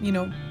kind of, you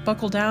know,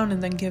 buckle down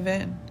and then give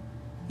in,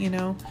 you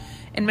know.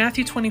 In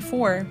Matthew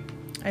 24,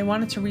 I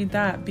wanted to read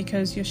that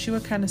because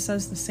Yeshua kind of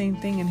says the same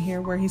thing in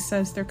here, where he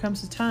says there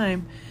comes a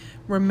time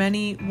where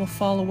many will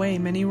fall away,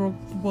 many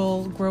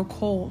will grow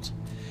cold.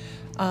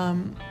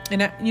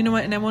 You know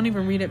what, and I won't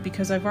even read it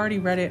because I've already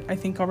read it, I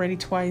think already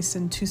twice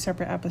in 2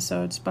 separate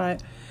episodes,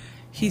 but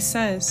he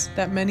says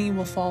that many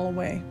will fall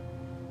away,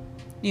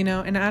 you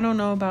know, and I don't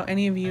know about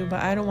any of you,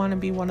 but I don't want to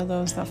be one of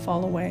those that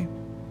fall away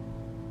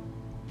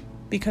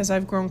because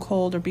I've grown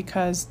cold, or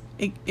because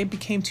it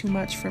became too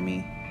much for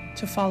me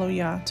to follow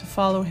Yah, to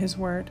follow His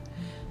word.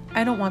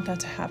 I don't want that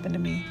to happen to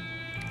me.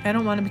 I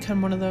don't want to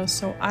become one of those.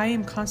 So I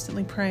am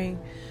constantly praying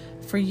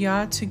for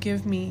Yah to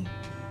give me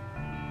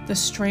the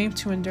strength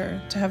to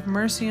endure, to have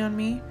mercy on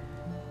me,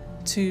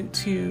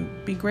 to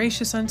be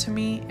gracious unto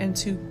me, and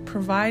to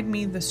provide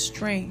me the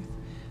strength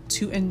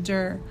to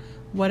endure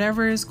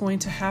whatever is going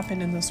to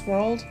happen in this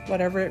world,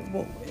 whatever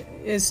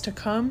is to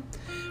come,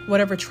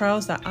 whatever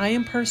trials that I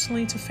am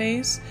personally to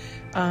face,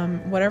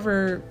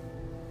 whatever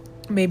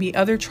maybe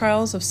other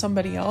trials of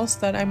somebody else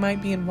that I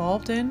might be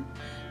involved in,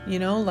 you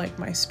know, like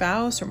my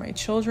spouse or my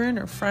children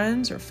or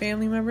friends or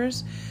family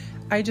members.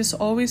 I just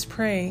always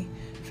pray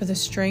for the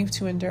strength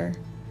to endure.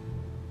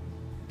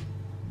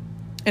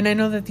 And I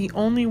know that the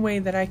only way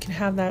that I can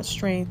have that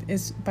strength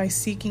is by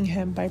seeking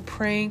Him, by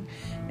praying,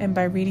 and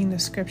by reading the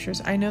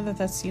scriptures. I know that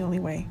that's the only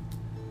way.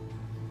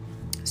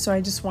 So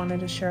I just wanted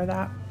to share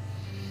that.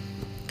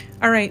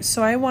 All right,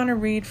 so I want to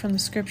read from the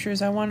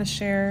scriptures. I want to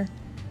share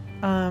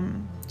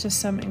just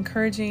some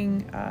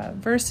encouraging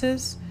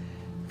verses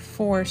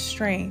for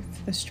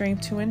strength, the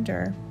strength to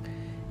endure.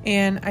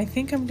 And I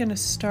think I'm going to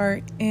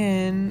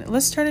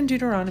let's start in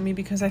Deuteronomy,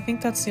 because I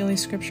think that's the only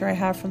scripture I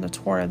have from the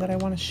Torah that I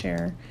want to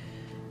share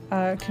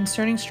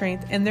concerning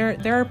strength. And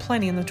there are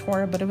plenty in the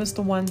Torah, but it was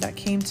the one that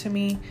came to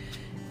me,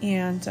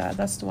 and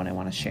that's the one I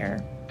want to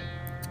share.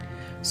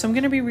 So I'm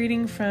going to be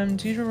reading from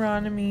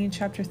Deuteronomy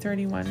chapter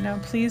 31. Now,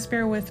 please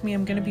bear with me.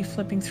 I'm going to be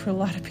flipping through a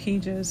lot of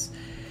pages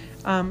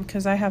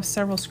because I have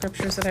several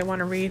scriptures that I want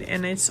to read,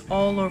 and it's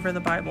all over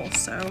the Bible.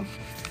 So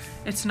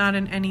it's not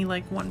in any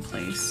one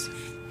place.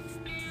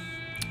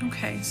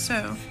 Okay,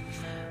 so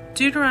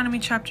Deuteronomy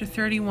chapter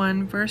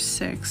 31, verse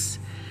 6.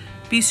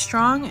 Be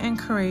strong and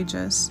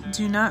courageous.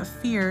 Do not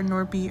fear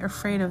nor be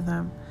afraid of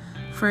them.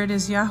 For it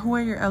is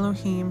Yahweh your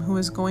Elohim who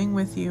is going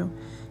with you.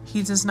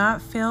 He does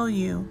not fail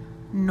you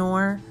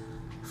nor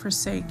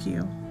forsake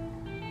you.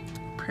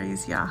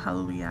 Praise Yah,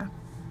 hallelujah.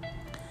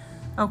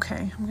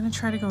 Okay, I'm going to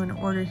try to go in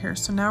order here.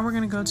 So now we're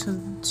going to go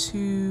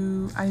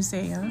to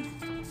Isaiah.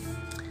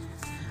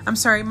 I'm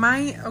sorry,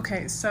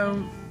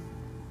 so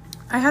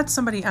I had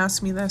somebody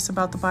ask me this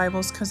about the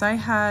Bibles, because I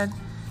had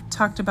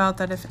talked about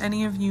that if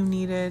any of you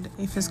needed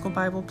a physical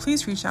Bible,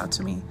 please reach out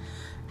to me,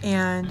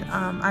 and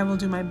I will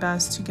do my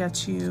best to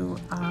get you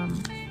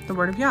the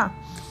Word of Yah,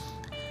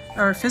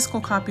 or a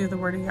physical copy of the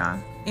Word of Yah.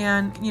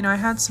 And, I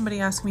had somebody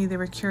ask me, they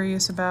were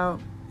curious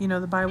about,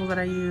 the Bible that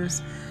I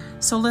use.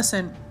 So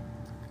listen,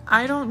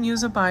 I don't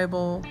use a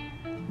Bible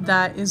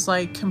that is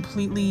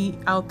completely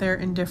out there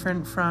and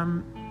different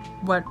from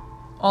what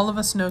all of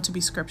us know to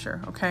be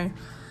scripture, okay?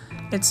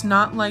 It's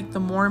not like the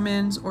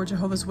Mormons or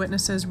Jehovah's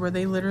Witnesses where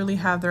they literally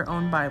have their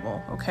own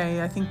Bible,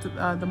 okay? I think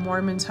the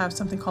Mormons have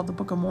something called the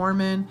Book of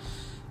Mormon,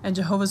 and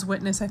Jehovah's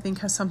Witness, I think,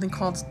 has something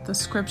called the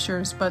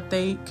Scriptures, but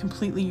they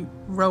completely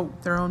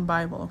wrote their own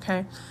Bible,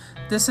 okay?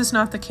 This is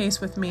not the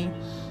case with me.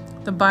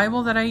 The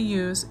Bible that I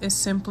use is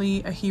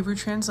simply a Hebrew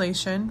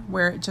translation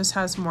where it just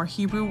has more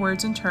Hebrew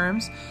words and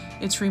terms.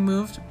 It's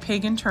removed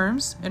pagan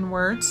terms and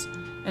words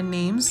and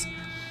names,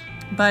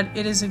 but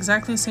it is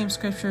exactly the same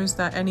scriptures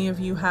that any of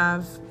you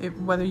have,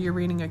 whether you're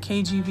reading a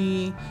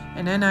KJV,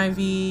 an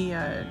NIV,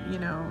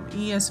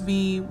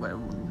 ESV,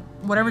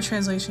 whatever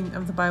translation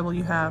of the Bible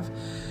you have.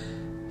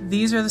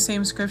 These are the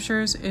same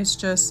scriptures. It's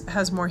just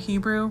has more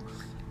Hebrew,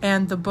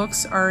 and the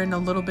books are in a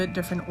little bit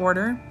different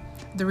order.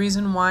 The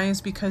reason why is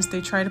because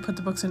they try to put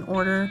the books in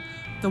order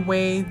the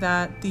way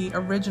that the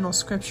original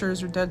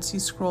scriptures or Dead Sea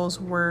Scrolls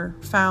were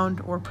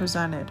found or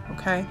presented,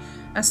 okay?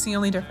 That's the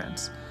only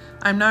difference.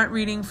 I'm not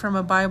reading from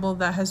a Bible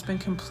that has been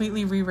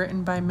completely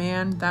rewritten by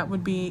man. That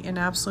would be an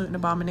absolute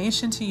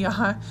abomination to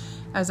Yah.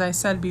 As I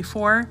said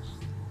before,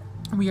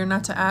 we are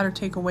not to add or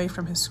take away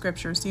from His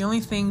scriptures. The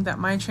only thing that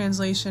my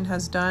translation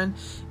has done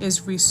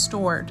is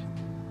restored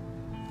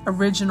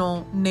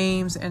original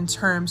names and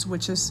terms,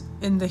 which is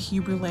in the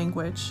Hebrew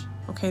language.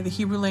 Okay, the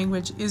Hebrew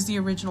language is the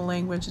original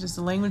language. It is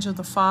the language of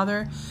the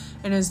Father.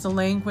 It is the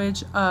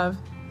language of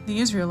the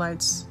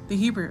Israelites, the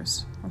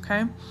Hebrews.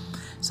 Okay,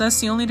 so that's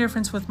the only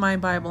difference with my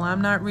Bible.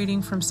 I'm not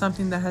reading from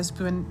something that has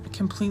been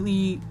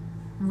completely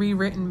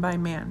rewritten by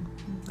man.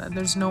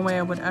 There's no way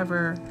I would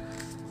ever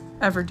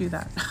do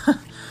that.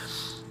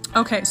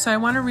 Okay, so I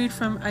want to read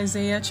from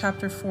Isaiah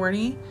chapter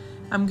 40.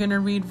 I'm going to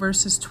read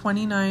verses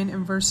 29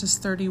 and verses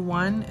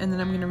 31, and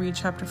then I'm going to read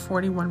chapter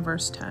 41,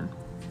 verse 10.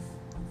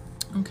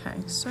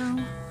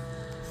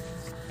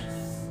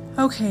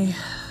 Okay,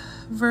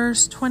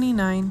 verse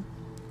 29.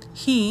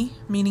 He,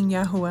 meaning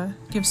Yahuwah,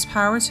 gives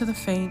power to the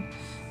faint,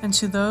 and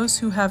to those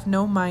who have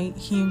no might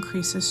He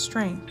increases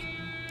strength.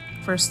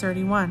 Verse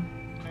 31.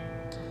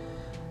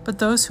 But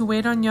those who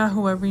wait on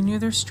Yahuwah renew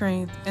their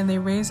strength, and they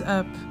raise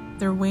up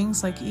their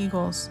wings like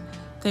eagles.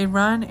 They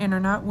run and are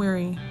not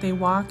weary. They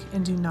walk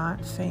and do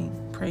not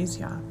faint. Praise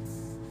Yah.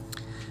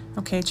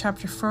 Okay,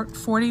 chapter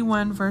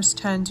 41, verse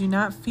 10. Do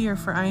not fear,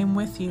 for I am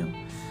with you.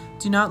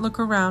 Do not look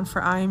around,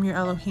 for I am your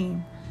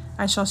Elohim.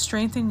 I shall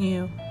strengthen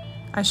you.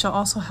 I shall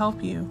also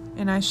help you,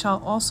 and I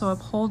shall also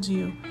uphold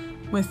you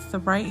with the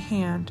right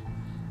hand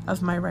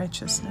of my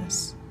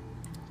righteousness.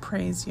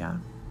 Praise Yah.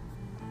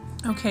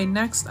 Okay,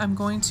 next I'm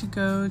going to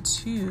go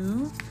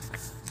to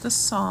the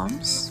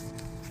Psalms,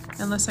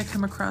 unless I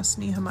come across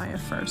Nehemiah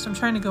first. I'm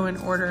trying to go in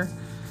order,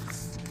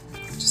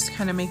 just to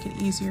kind of make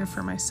it easier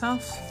for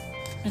myself,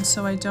 and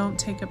so I don't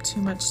take up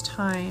too much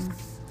time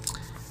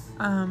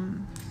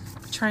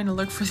trying to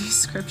look for these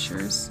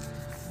scriptures.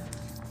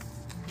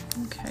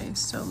 Okay,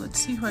 so let's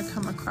see who I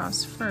come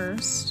across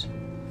first.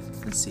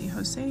 Let's see,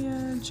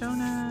 Hosea,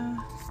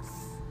 Jonah,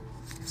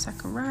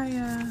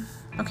 Zechariah.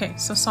 Okay,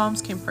 so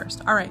Psalms came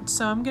first. All right,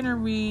 so I'm going to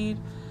read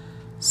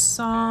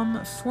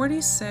Psalm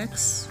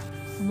 46,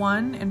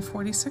 1 and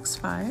 46,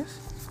 5.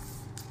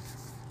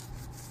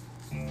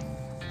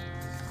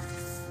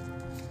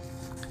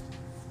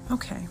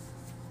 Okay.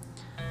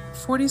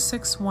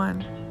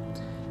 46:1.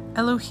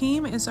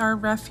 Elohim is our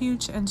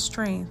refuge and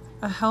strength,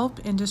 a help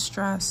in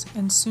distress,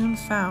 and soon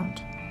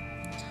found.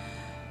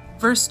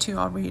 Verse 2,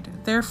 I'll read.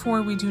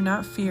 Therefore we do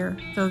not fear,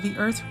 though the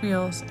earth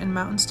reels and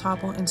mountains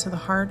topple into the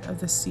heart of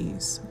the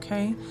seas.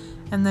 Okay?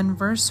 And then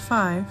verse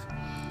 5.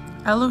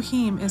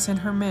 Elohim is in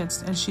her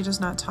midst, and she does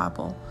not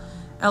topple.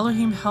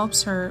 Elohim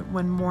helps her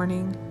when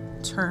morning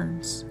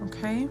turns.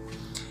 Okay?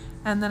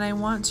 And then I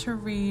want to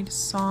read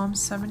Psalm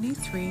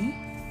 73,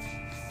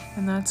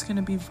 and that's going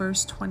to be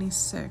verse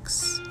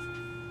 26.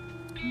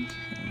 Okay.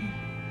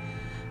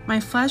 My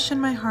flesh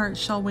and my heart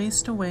shall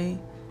waste away,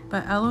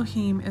 but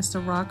Elohim is the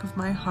rock of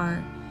my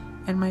heart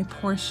and my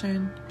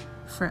portion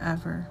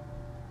forever.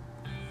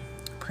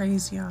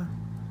 Praise Yah.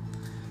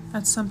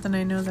 That's something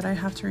I know that I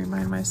have to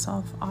remind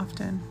myself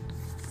often.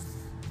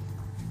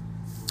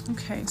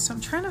 Okay, so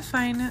I'm trying to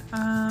find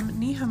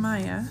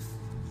Nehemiah,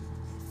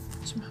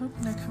 which I'm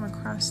hoping to come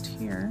across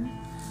here.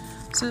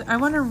 So I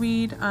want to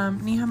read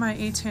Nehemiah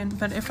 8:10,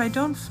 but if I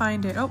don't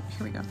find it, oh,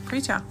 here we go.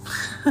 Praise Yah.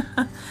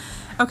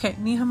 Okay,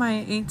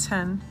 Nehemiah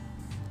 8:10.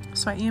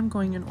 So I am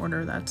going in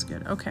order. That's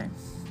good. Okay.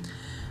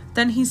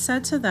 Then he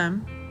said to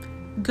them,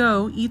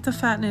 Go, eat the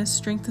fatness,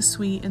 drink the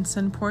sweet, and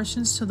send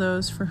portions to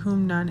those for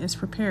whom none is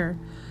prepared.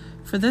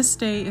 For this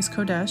day is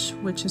Kodesh,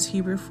 which is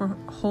Hebrew for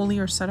holy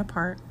or set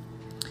apart.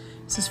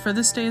 It says, For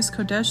this day is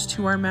Kodesh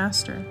to our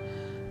master.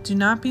 Do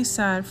not be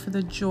sad, for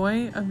the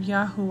joy of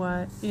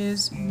Yahuwah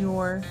is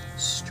your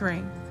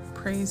strength.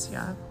 Praise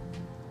Yah.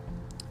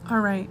 All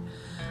right.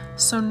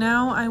 So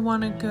now I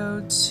want to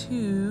go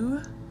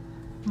to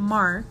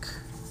Mark.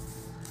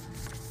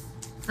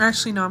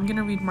 Actually, no, I'm going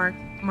to read Mark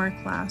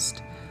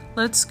last.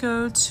 Let's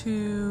go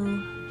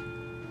to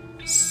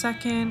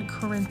 2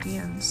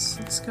 Corinthians.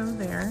 Let's go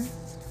there.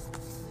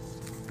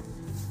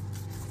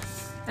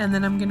 And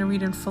then I'm going to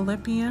read in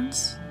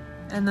Philippians,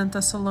 and then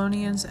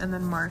Thessalonians, and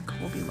then Mark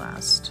will be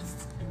last.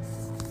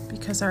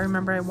 Because I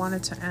remember I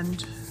wanted to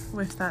end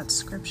with that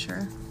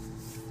scripture.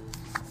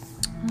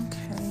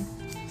 Okay.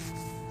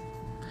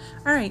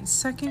 All right,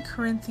 2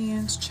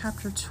 Corinthians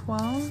chapter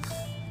 12,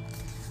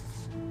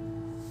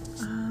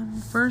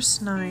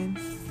 verse 9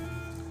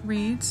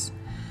 reads,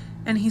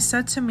 And he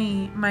said to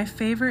me, My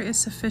favor is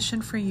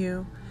sufficient for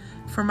you,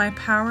 for my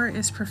power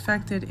is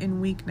perfected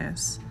in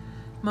weakness.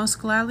 Most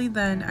gladly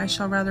then I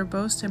shall rather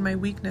boast in my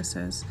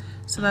weaknesses,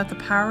 so that the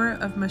power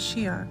of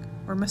Mashiach,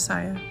 or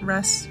Messiah,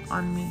 rests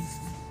on me.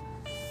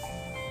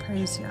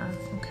 Praise Yah.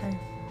 Okay.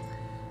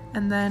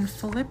 And then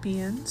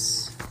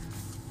Philippians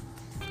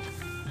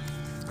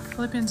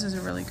is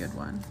a really good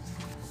one.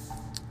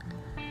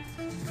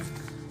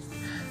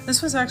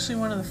 This was actually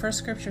one of the first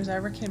scriptures I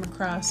ever came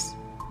across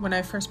when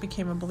I first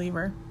became a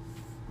believer.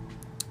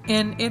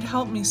 And it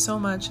helped me so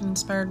much and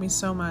inspired me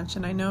so much.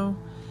 And I know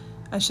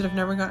I should have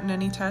never gotten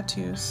any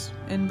tattoos.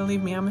 And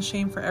believe me, I'm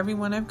ashamed for every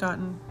one I've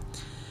gotten.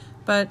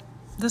 But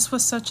this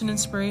was such an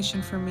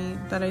inspiration for me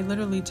that I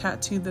literally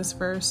tattooed this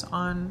verse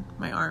on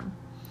my arm.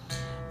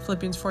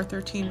 Philippians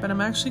 4:13. But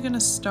I'm actually going to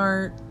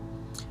start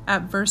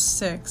at verse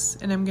 6,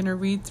 and I'm going to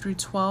read through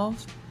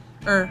 12,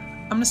 or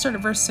I'm going to start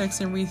at verse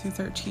 6 and read through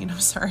 13, I'm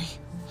sorry.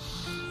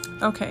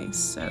 Okay,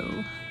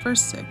 so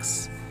verse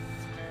 6.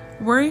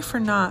 Worry for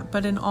naught,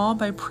 but in all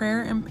by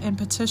prayer and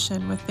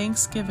petition with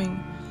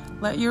thanksgiving,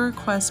 let your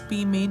requests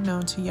be made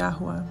known to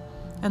Yahuwah.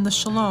 And the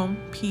shalom,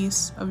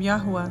 peace of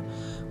Yahuwah,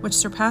 which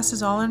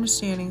surpasses all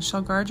understanding,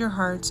 shall guard your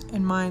hearts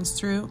and minds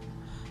through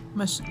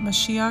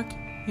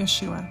Mashiach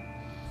Yeshua.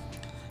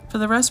 For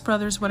the rest,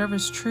 brothers, whatever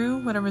is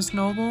true, whatever is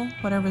noble,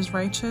 whatever is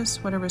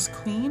righteous, whatever is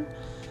clean,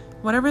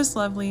 whatever is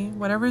lovely,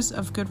 whatever is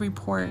of good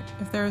report,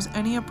 if there is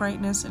any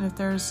uprightness and if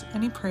there is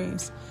any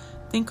praise,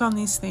 think on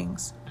these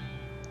things.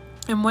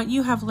 And what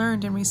you have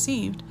learned and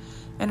received,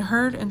 and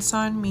heard and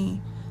saw in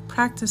me,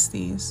 practice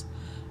these,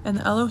 and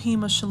the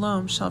Elohim of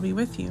Shalom shall be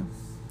with you.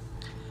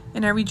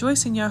 And I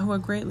rejoice in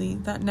Yahuwah greatly,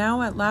 that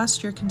now at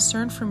last your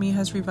concern for me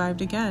has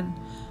revived again,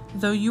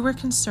 though you were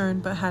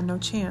concerned but had no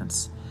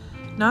chance.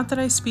 Not that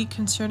I speak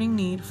concerning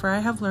need, for I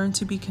have learned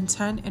to be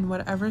content in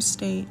whatever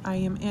state I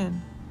am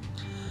in.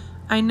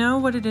 I know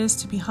what it is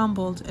to be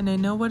humbled, and I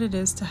know what it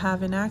is to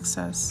have an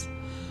access.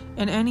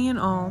 And any and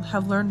all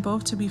have learned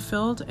both to be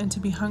filled and to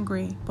be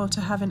hungry, both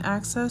to have an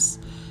access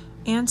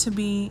and to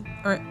be,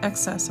 or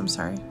excess,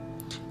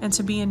 and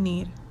to be in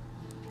need.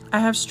 I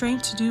have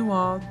strength to do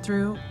all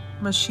through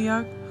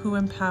Mashiach who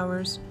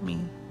empowers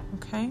me.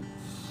 Okay?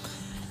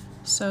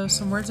 So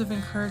some words of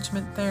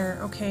encouragement there.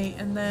 Okay,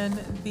 and then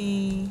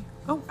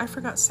I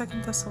forgot 2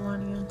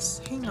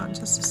 Thessalonians. Hang on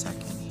just a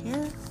second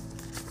here.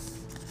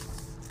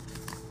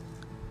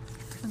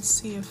 Let's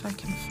see if I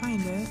can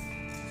find it.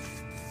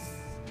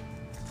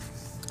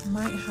 I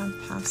might have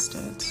passed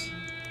it.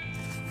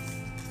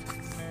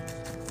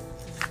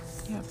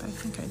 Yep, I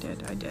think I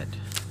did.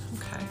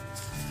 Okay.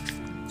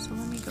 So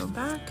let me go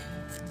back.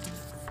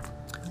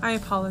 I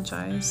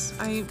apologize.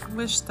 I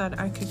wish that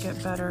I could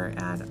get better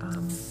at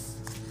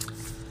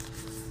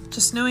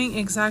just knowing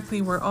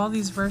exactly where all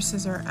these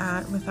verses are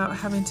at without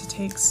having to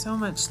take so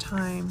much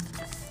time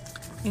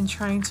in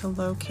trying to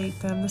locate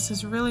them. This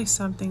is really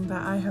something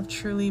that I have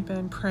truly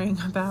been praying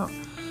about.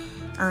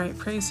 All right,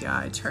 praise Yah.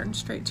 I turned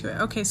straight to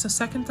it. Okay, so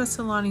 2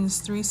 Thessalonians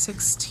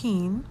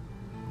 3:16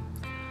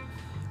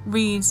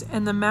 reads,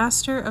 "And the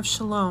Master of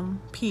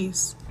Shalom,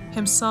 peace,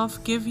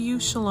 himself give you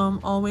shalom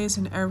always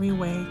in every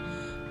way.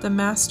 The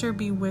Master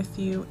be with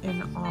you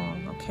in all."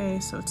 Okay,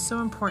 so it's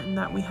so important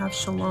that we have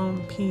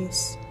shalom,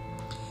 peace,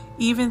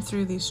 even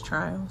through these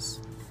trials.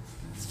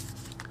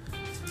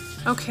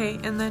 Okay,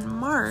 and then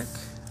Mark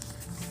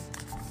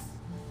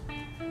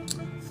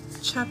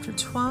chapter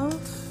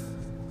 12.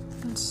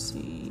 Let's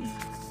see.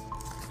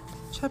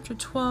 Chapter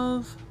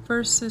 12,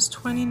 verses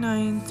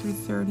 29 through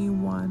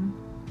 31.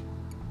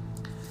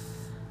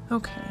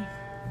 Okay.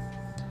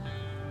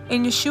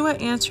 And Yeshua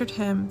answered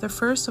him, "The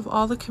first of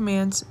all the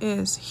commands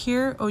is,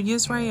 Hear, O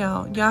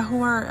Yisrael,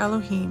 Yahuwah our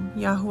Elohim,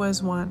 Yahuwah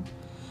is one.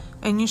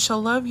 And you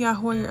shall love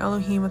Yahuwah your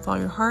Elohim with all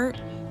your heart,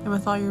 and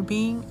with all your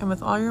being, and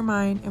with all your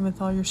mind, and with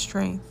all your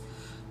strength.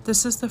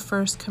 This is the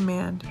first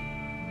command."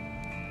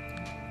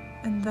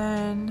 And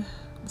then,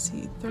 let's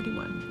see,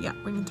 31. Yeah,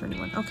 we're in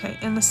 31. Okay,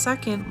 and the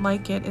second,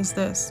 like it, is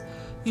this: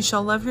 You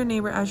shall love your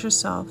neighbor as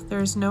yourself.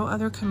 There is no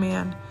other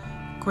command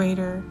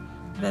greater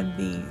than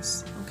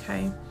these.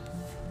 Okay?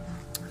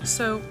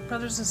 So,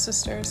 brothers and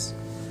sisters,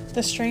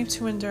 the strength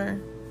to endure,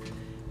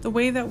 the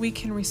way that we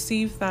can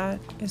receive that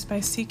is by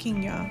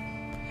seeking Yah,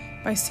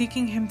 by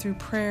seeking Him through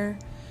prayer,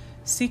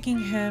 seeking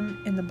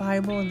Him in the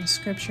Bible and the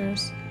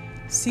Scriptures,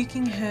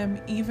 seeking Him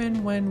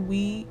even when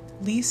we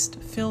least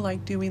feel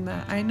like doing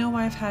that. I know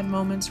I've had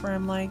moments where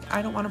I'm like,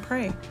 I don't want to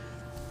pray.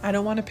 I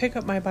don't want to pick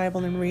up my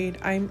Bible and read.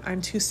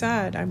 I'm too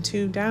sad. I'm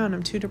too down.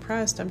 I'm too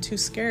depressed. I'm too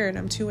scared.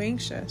 I'm too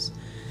anxious.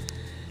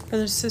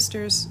 Brothers and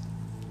sisters,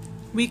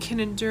 we can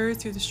endure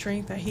through the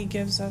strength that He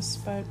gives us,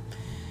 but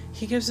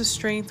He gives us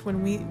strength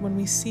when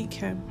we seek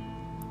Him,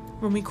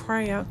 when we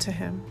cry out to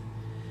Him.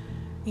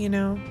 You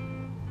know,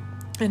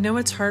 I know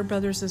it's hard,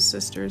 brothers and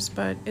sisters,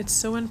 but it's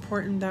so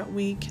important that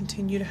we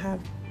continue to have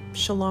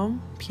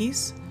shalom,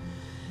 peace,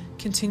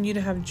 continue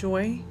to have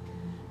joy,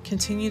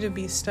 continue to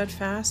be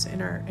steadfast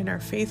in our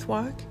faith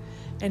walk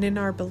and in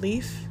our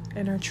belief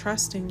and our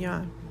trust in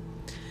Yah.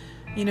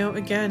 You know,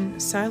 again,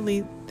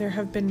 sadly, there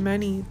have been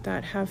many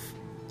that have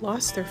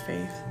lost their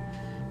faith.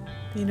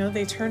 You know,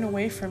 they turn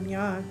away from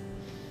Yah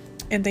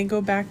and they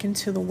go back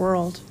into the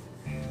world,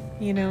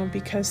 you know,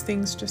 because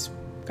things just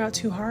got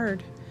too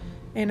hard.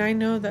 And I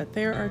know that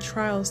there are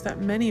trials that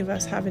many of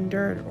us have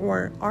endured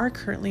or are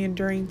currently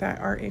enduring that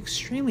are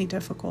extremely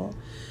difficult.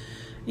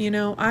 You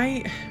know,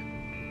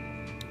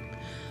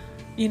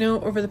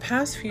 over the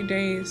past few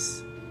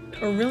days,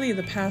 or really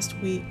the past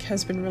week,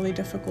 has been really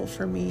difficult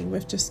for me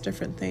with just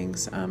different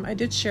things. I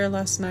did share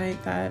last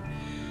night that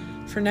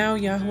for now,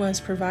 Yahuwah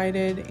has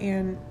provided,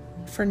 and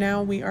for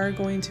now we are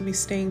going to be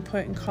staying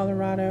put in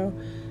Colorado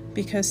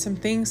because some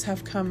things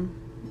have come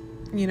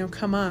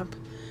up,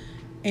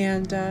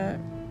 and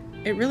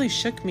it really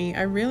shook me.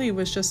 I really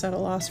was just at a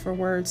loss for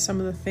words, some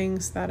of the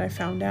things that I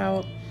found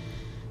out,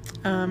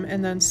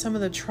 and then some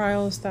of the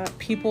trials that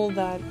people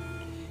that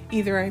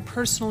either I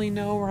personally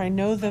know or I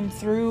know them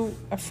through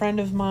a friend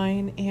of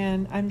mine,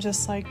 and I'm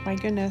just like, my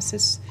goodness,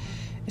 it's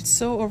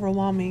so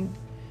overwhelming,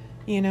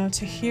 you know,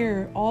 to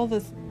hear all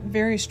the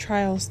various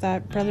trials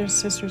that brothers and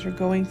sisters are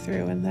going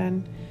through, and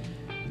then,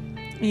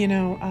 you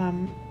know,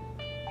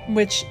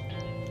 which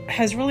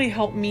has really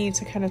helped me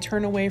to kind of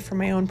turn away from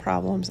my own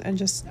problems and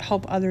just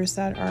help others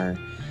that are,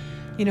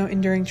 you know,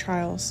 enduring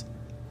trials.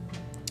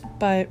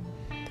 But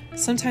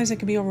sometimes it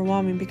can be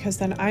overwhelming because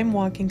then I'm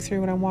walking through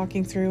what I'm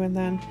walking through, and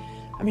then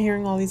I'm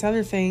hearing all these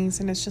other things,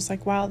 and it's just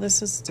like, wow,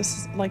 this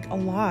is like a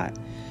lot,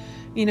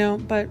 you know.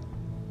 But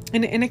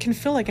and it can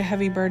feel like a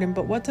heavy burden.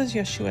 But what does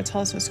Yeshua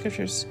tell us in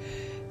Scriptures?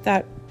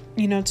 That,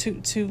 you know,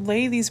 to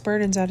lay these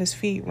burdens at His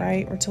feet,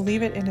 right, or to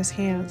leave it in His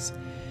hands,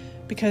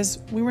 because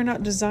we were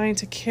not designed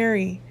to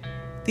carry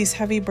these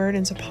heavy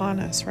burdens upon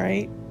us,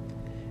 right?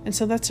 And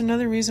so that's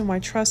another reason why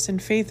trust and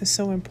faith is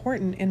so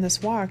important in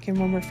this walk, and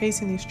when we're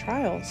facing these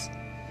trials.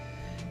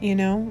 You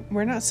know,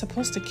 we're not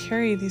supposed to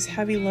carry these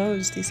heavy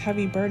loads, these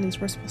heavy burdens.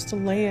 We're supposed to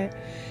lay it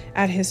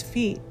at His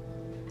feet.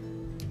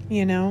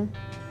 You know,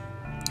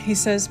 He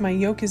says, my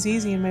yoke is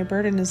easy and my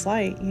burden is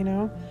light, you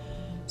know.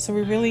 So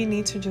we really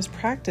need to just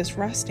practice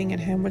resting in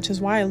Him, which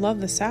is why I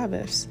love the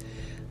Sabbaths.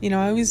 You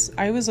know, I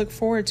always look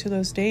forward to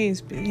those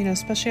days, you know,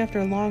 especially after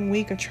a long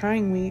week, a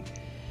trying week.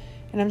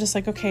 And I'm just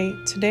like, okay,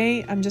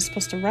 today I'm just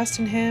supposed to rest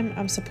in Him.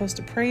 I'm supposed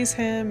to praise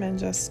Him and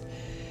just,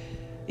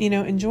 you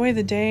know, enjoy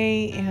the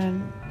day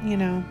and, you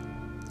know,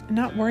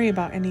 not worry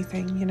about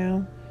anything, you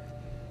know.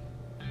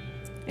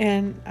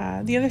 And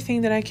the other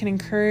thing that I can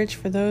encourage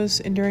for those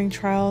enduring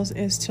trials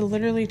is to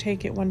literally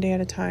take it one day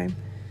at a time.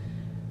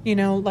 You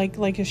know, like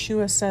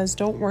Yeshua says,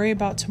 don't worry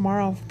about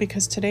tomorrow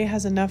because today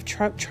has enough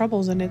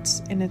troubles in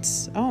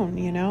its own,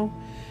 you know.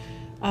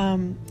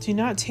 Do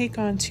not take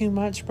on too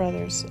much,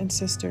 brothers and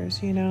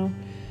sisters, you know.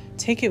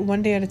 Take it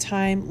one day at a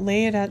time,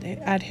 lay it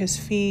at His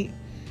feet,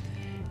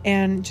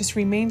 and just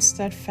remain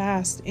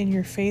steadfast in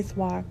your faith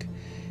walk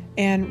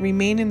and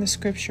remain in the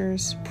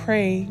Scriptures.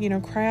 Pray, you know,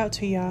 cry out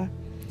to Yah,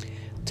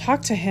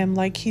 talk to him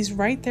like he's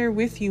right there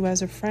with you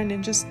as a friend,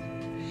 and just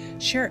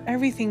share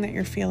everything that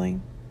you're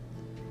feeling.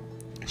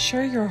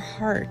 Share your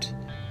heart.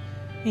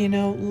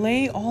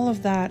 Lay all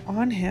of that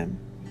on him.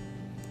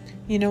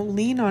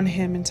 Lean on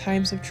him in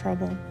times of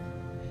trouble.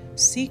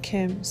 Seek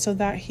him so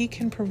that he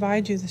can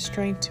provide you the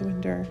strength to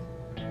endure.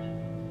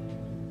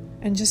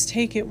 And just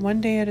take it one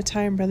day at a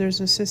time, brothers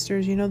and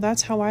sisters.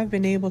 That's how I've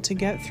been able to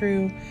get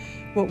through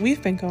what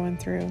we've been going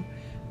through.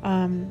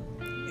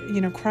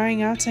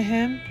 Crying out to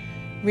him,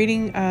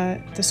 reading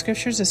the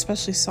scriptures,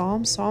 especially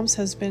Psalms. Psalms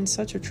has been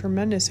such a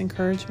tremendous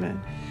encouragement.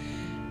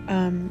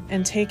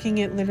 And taking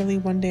it literally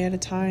one day at a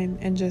time,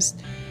 and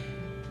just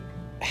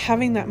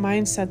having that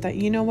mindset that,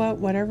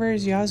 whatever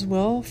is Yah's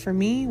will for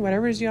me,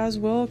 whatever is Yah's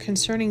will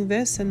concerning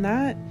this and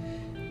that,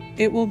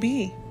 it will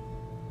be.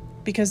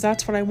 Because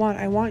that's what I want.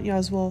 I want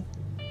Yah's will.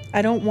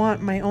 I don't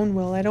want my own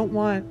will. I don't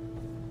want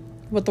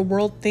what the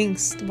world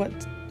thinks, what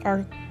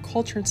our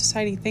culture and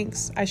society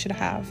thinks I should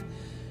have,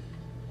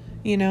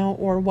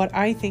 or what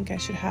I think I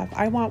should have.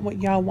 I want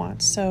what Yah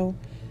wants. So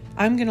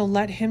I'm going to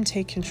let him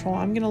take control.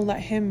 I'm going to let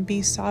him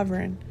be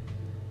sovereign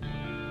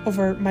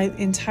over my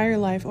entire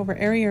life, over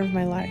area of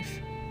my life.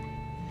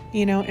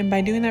 And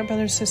by doing that,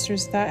 brothers and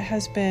sisters, that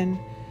has been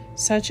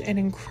such an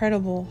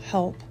incredible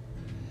help.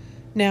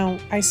 Now,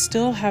 I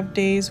still have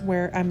days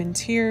where I'm in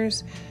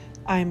tears.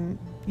 I'm,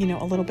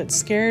 a little bit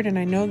scared, and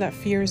I know that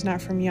fear is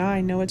not from Yah.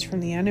 I know it's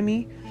from the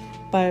enemy,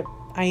 but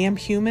I am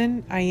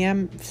human. I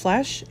am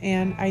flesh,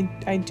 and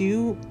I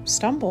do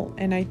stumble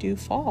and I do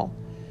fall.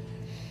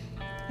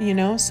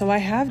 So I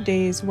have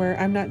days where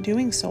I'm not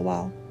doing so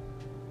well.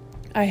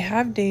 I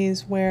have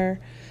days where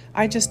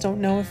I just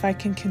don't know if I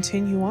can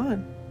continue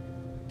on.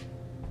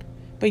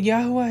 But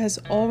Yahuwah has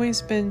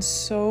always been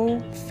so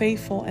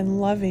faithful and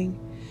loving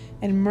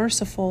and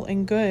merciful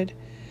and good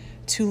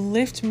to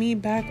lift me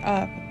back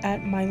up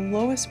at my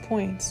lowest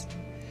points,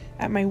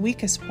 at my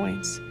weakest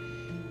points.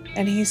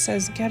 And he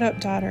says, get up,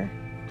 daughter,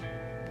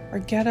 or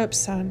get up,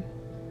 son.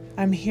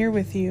 I'm here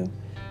with you.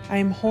 I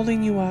am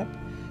holding you up.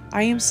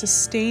 I am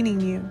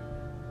sustaining you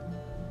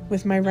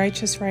with my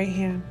righteous right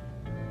hand.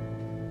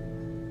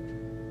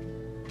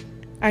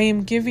 I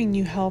am giving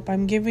you help.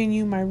 I'm giving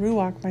you my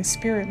Ruach, my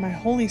Spirit, my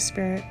Holy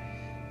Spirit,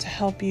 to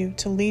help you,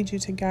 to lead you,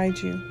 to guide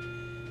you.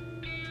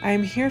 I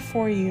am here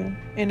for you,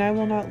 and I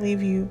will not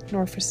leave you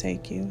nor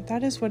forsake you.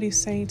 That is what he's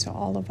saying to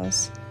all of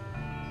us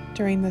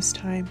during this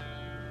time.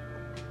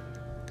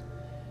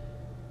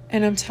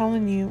 And I'm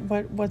telling you,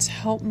 what's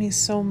helped me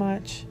so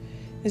much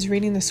is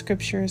reading the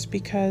scriptures,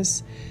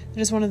 because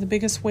it is one of the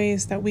biggest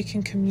ways that we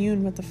can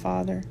commune with the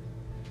Father.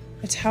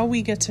 It's how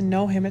we get to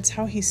know him. It's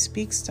how he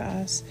speaks to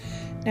us.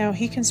 Now,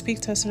 he can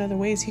speak to us in other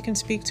ways. He can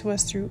speak to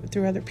us through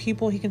other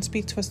people. He can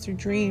speak to us through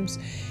dreams.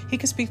 He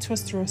can speak to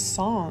us through a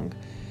song.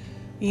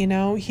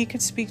 He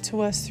could speak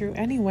to us through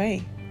any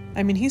way.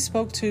 He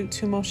spoke to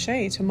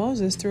Moshe, to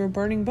Moses, through a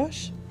burning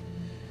bush.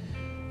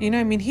 He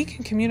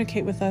can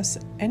communicate with us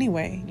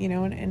anyway,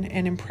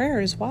 and in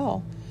prayer as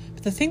well.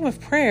 But the thing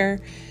with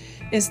prayer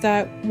is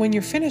that when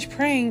you're finished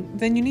praying,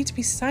 then you need to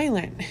be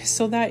silent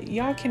so that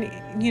Yah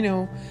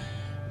can,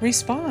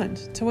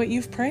 respond to what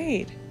you've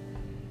prayed.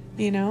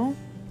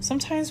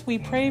 Sometimes we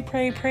pray,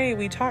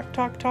 we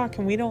talk,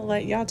 and we don't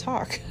let Yah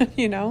talk,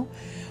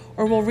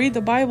 Or we'll read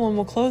the Bible and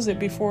we'll close it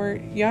before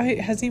Yah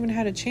has even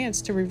had a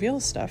chance to reveal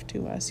stuff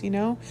to us,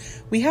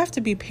 We have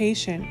to be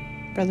patient,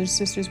 brothers and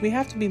sisters. We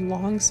have to be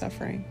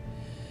long-suffering.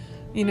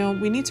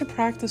 We need to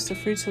practice the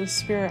fruits of the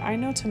Spirit. I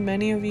know to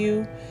many of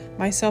you,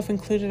 myself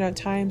included at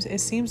times, it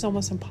seems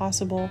almost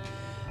impossible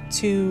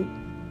to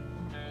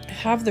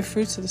have the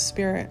fruits of the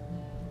Spirit.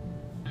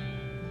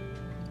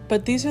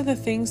 But these are the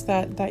things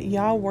that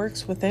Yah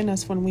works within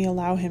us when we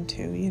allow him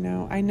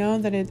to, I know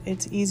that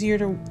it's easier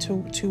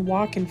to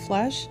walk in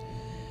flesh,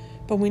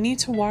 but we need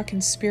to walk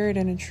in spirit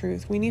and in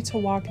truth. We need to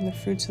walk in the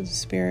fruits of the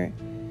Spirit.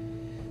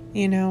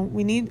 We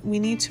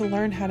need to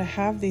learn how to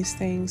have these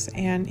things,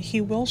 and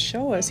he will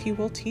show us, he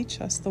will teach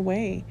us the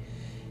way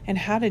and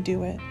how to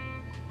do it.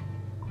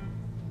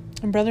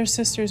 And brothers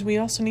and sisters, we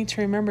also need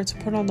to remember to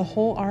put on the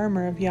whole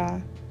armor of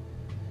Yah.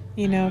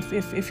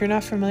 If you're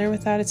not familiar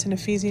with that, it's in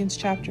Ephesians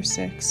chapter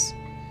 6.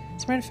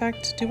 As a matter of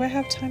fact, do I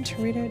have time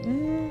to read it?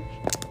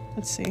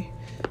 Let's see.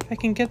 If I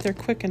can get there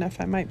quick enough,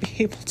 I might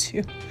be able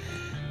to.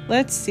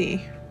 Let's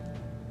see.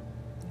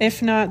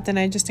 If not, then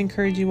I just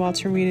encourage you all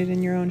to read it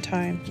in your own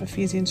time.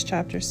 Ephesians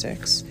chapter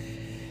 6.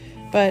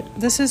 But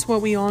this is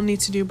what we all need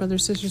to do,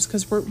 brothers and sisters,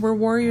 because we're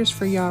warriors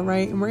for Yah,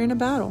 right? And we're in a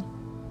battle.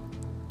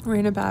 We're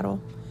in a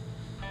battle.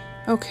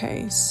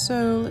 Okay,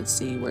 so let's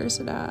see. Where is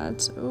it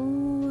at?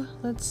 Oh,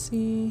 let's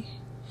see.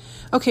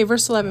 Okay,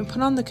 verse 11.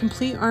 Put on the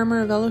complete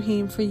armor of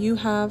Elohim, for you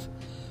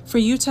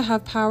to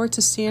have power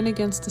to stand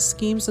against the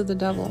schemes of the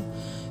devil.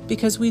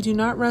 Because we do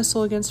not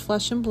wrestle against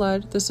flesh and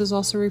blood, this is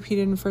also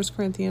repeated in 1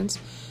 Corinthians,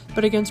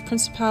 but against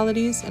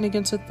principalities and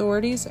against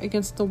authorities,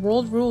 against the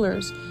world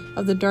rulers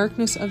of the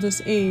darkness of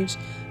this age,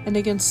 and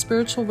against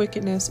spiritual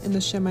wickedness in the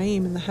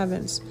Shemaim in the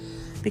heavens.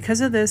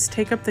 Because of this,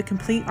 take up the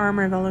complete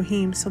armor of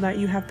Elohim, so that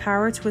you have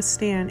power to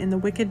withstand in the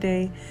wicked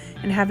day,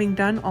 and having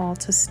done all,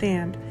 to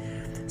stand.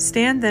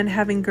 Stand then,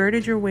 having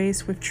girded your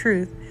waist with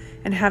truth,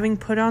 and having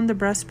put on the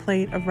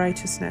breastplate of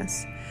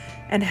righteousness,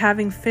 and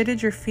having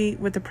fitted your feet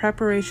with the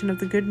preparation of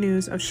the good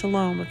news of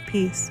shalom, of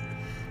peace.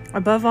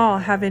 Above all,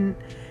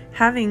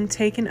 having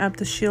taken up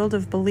the shield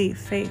of belief,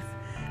 faith,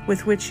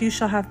 with which you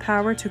shall have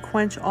power to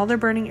quench all the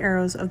burning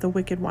arrows of the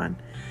wicked one.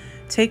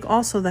 Take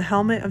also the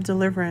helmet of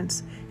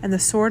deliverance and the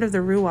sword of the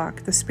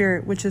Ruach, the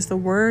Spirit, which is the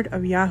word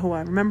of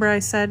Yahuwah. Remember I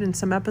said in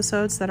some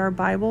episodes that our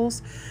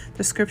Bibles,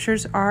 the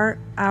scriptures, are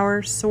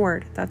our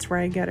sword. That's where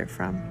I get it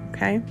from,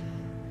 okay?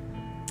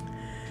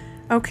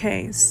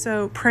 Okay,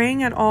 so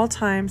praying at all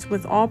times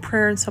with all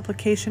prayer and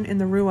supplication in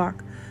the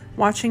Ruach,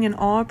 watching in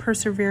all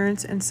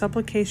perseverance and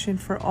supplication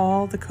for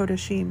all the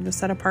Kodashim, the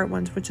set-apart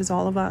ones, which is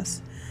all of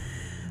us.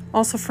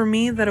 Also for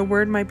me, that a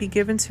word might be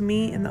given to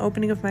me in the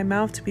opening of my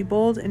mouth to be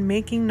bold in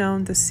making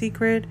known the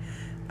secret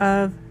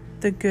of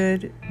the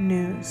good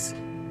news.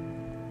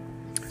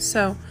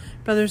 So,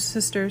 brothers and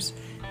sisters,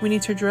 we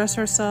need to dress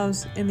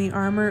ourselves in the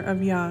armor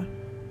of Yah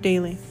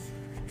daily.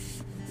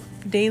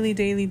 Daily,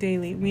 daily,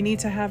 daily. We need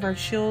to have our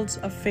shields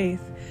of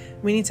faith.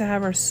 We need to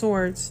have our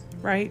swords,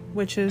 right?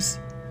 Which is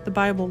the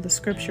Bible, the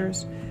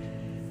scriptures.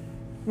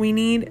 We're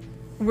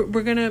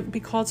going to be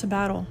called to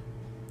battle.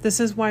 This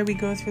is why we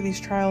go through these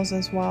trials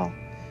as well.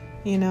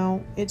 You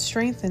know, it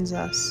strengthens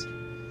us.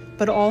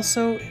 But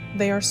also,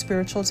 they are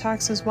spiritual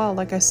attacks as well.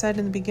 Like I said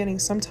in the beginning,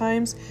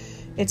 sometimes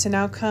it's an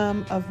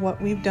outcome of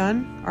what we've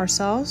done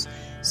ourselves.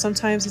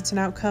 Sometimes it's an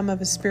outcome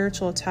of a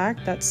spiritual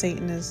attack that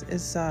Satan is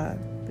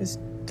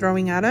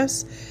throwing at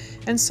us.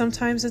 And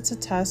sometimes it's a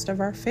test of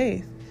our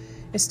faith.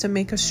 It's to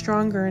make us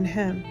stronger in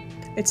Him.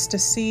 It's to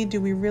see, do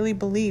we really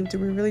believe? Do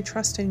we really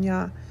trust in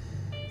Yah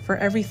for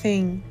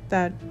everything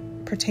that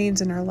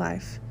pertains in our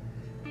life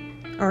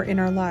or in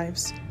our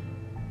lives?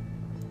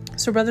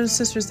 So brothers and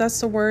sisters, that's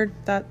the word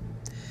that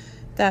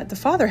the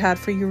Father had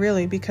for you,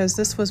 really, because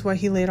this was what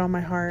He laid on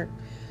my heart,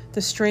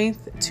 the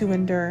strength to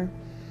endure.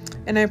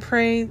 And I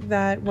pray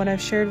that what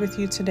I've shared with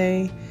you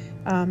today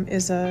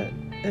is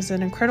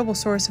an incredible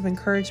source of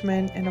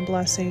encouragement and a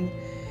blessing.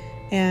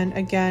 And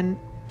again,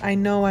 I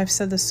know I've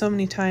said this so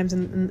many times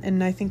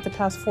in I think the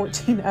past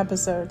 14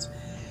 episodes,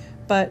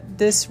 but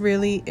this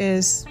really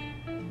is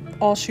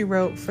all she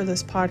wrote for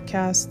this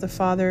podcast. The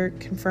Father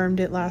confirmed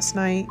it last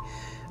night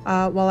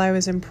while I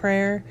was in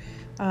prayer.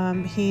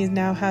 He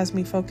now has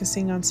me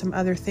focusing on some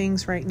other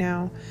things right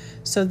now.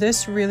 So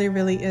this really,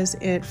 really is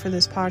it for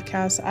this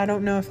podcast. I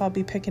don't know if I'll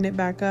be picking it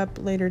back up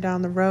later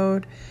down the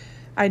road.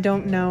 I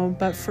don't know,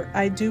 but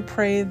I do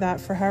pray that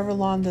for however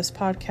long this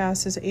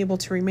podcast is able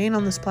to remain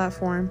on this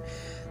platform,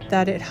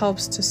 that it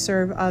helps to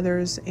serve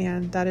others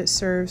and that it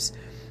serves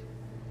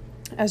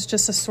as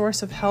just a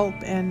source of help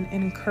and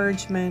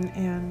encouragement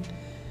and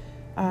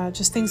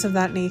just things of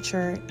that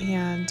nature.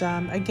 And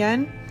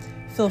again,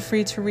 feel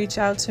free to reach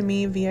out to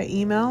me via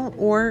email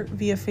or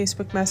via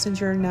Facebook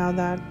Messenger now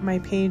that my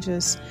page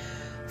is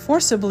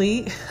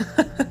forcibly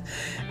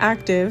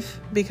active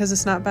because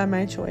it's not by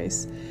my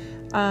choice.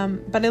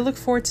 But I look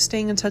forward to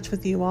staying in touch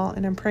with you all,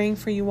 and I'm praying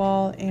for you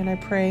all, and I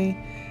pray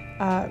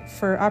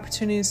for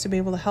opportunities to be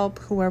able to help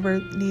whoever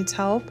needs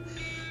help.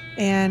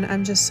 And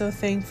I'm just so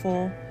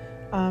thankful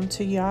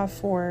to Yah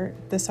for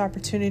this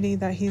opportunity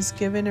that He's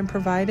given and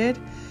provided.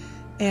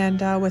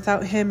 And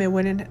without Him,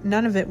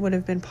 none of it would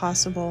have been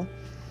possible.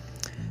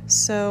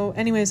 So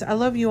anyways, I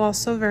love you all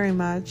so very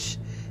much.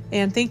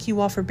 And thank you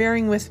all for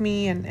bearing with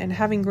me and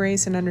having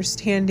grace and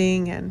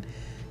understanding and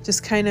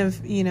just kind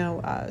of,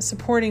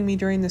 supporting me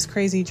during this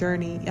crazy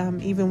journey,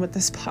 even with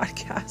this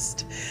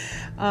podcast.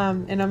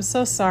 And I'm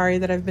so sorry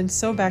that I've been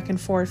so back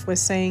and forth with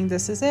saying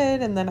this is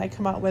it, and then I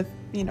come out with,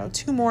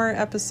 2 more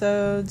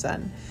episodes,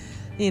 and,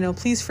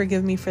 please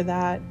forgive me for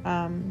that.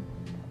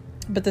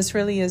 But this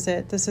really is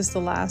it. This is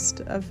the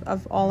last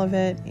of all of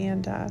it.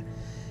 And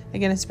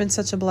again, it's been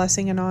such a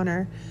blessing and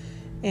honor.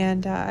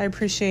 And I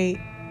appreciate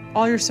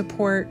all your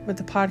support with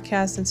the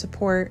podcast and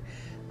support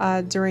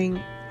during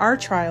our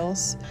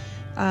trials.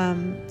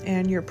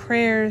 And your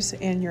prayers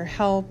and your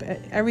help.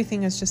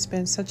 Everything has just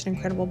been such an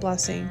incredible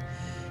blessing.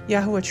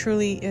 Yahuwah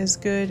truly is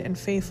good and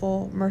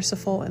faithful,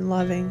 merciful and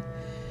loving.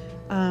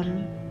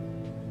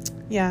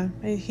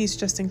 He's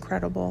just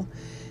incredible.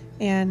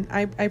 And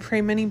I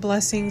pray many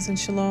blessings and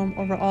shalom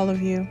over all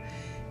of you.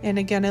 And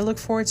again, I look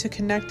forward to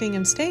connecting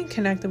and staying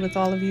connected with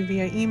all of you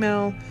via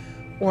email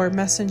or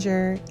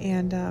messenger.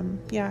 And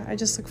I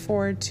just look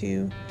forward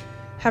to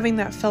having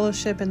that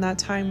fellowship and that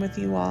time with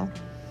you all.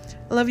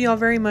 I love you all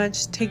very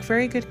much. Take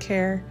very good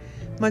care.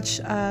 Much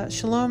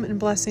shalom and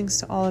blessings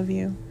to all of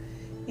you.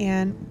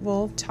 And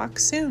we'll talk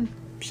soon.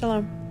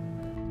 Shalom.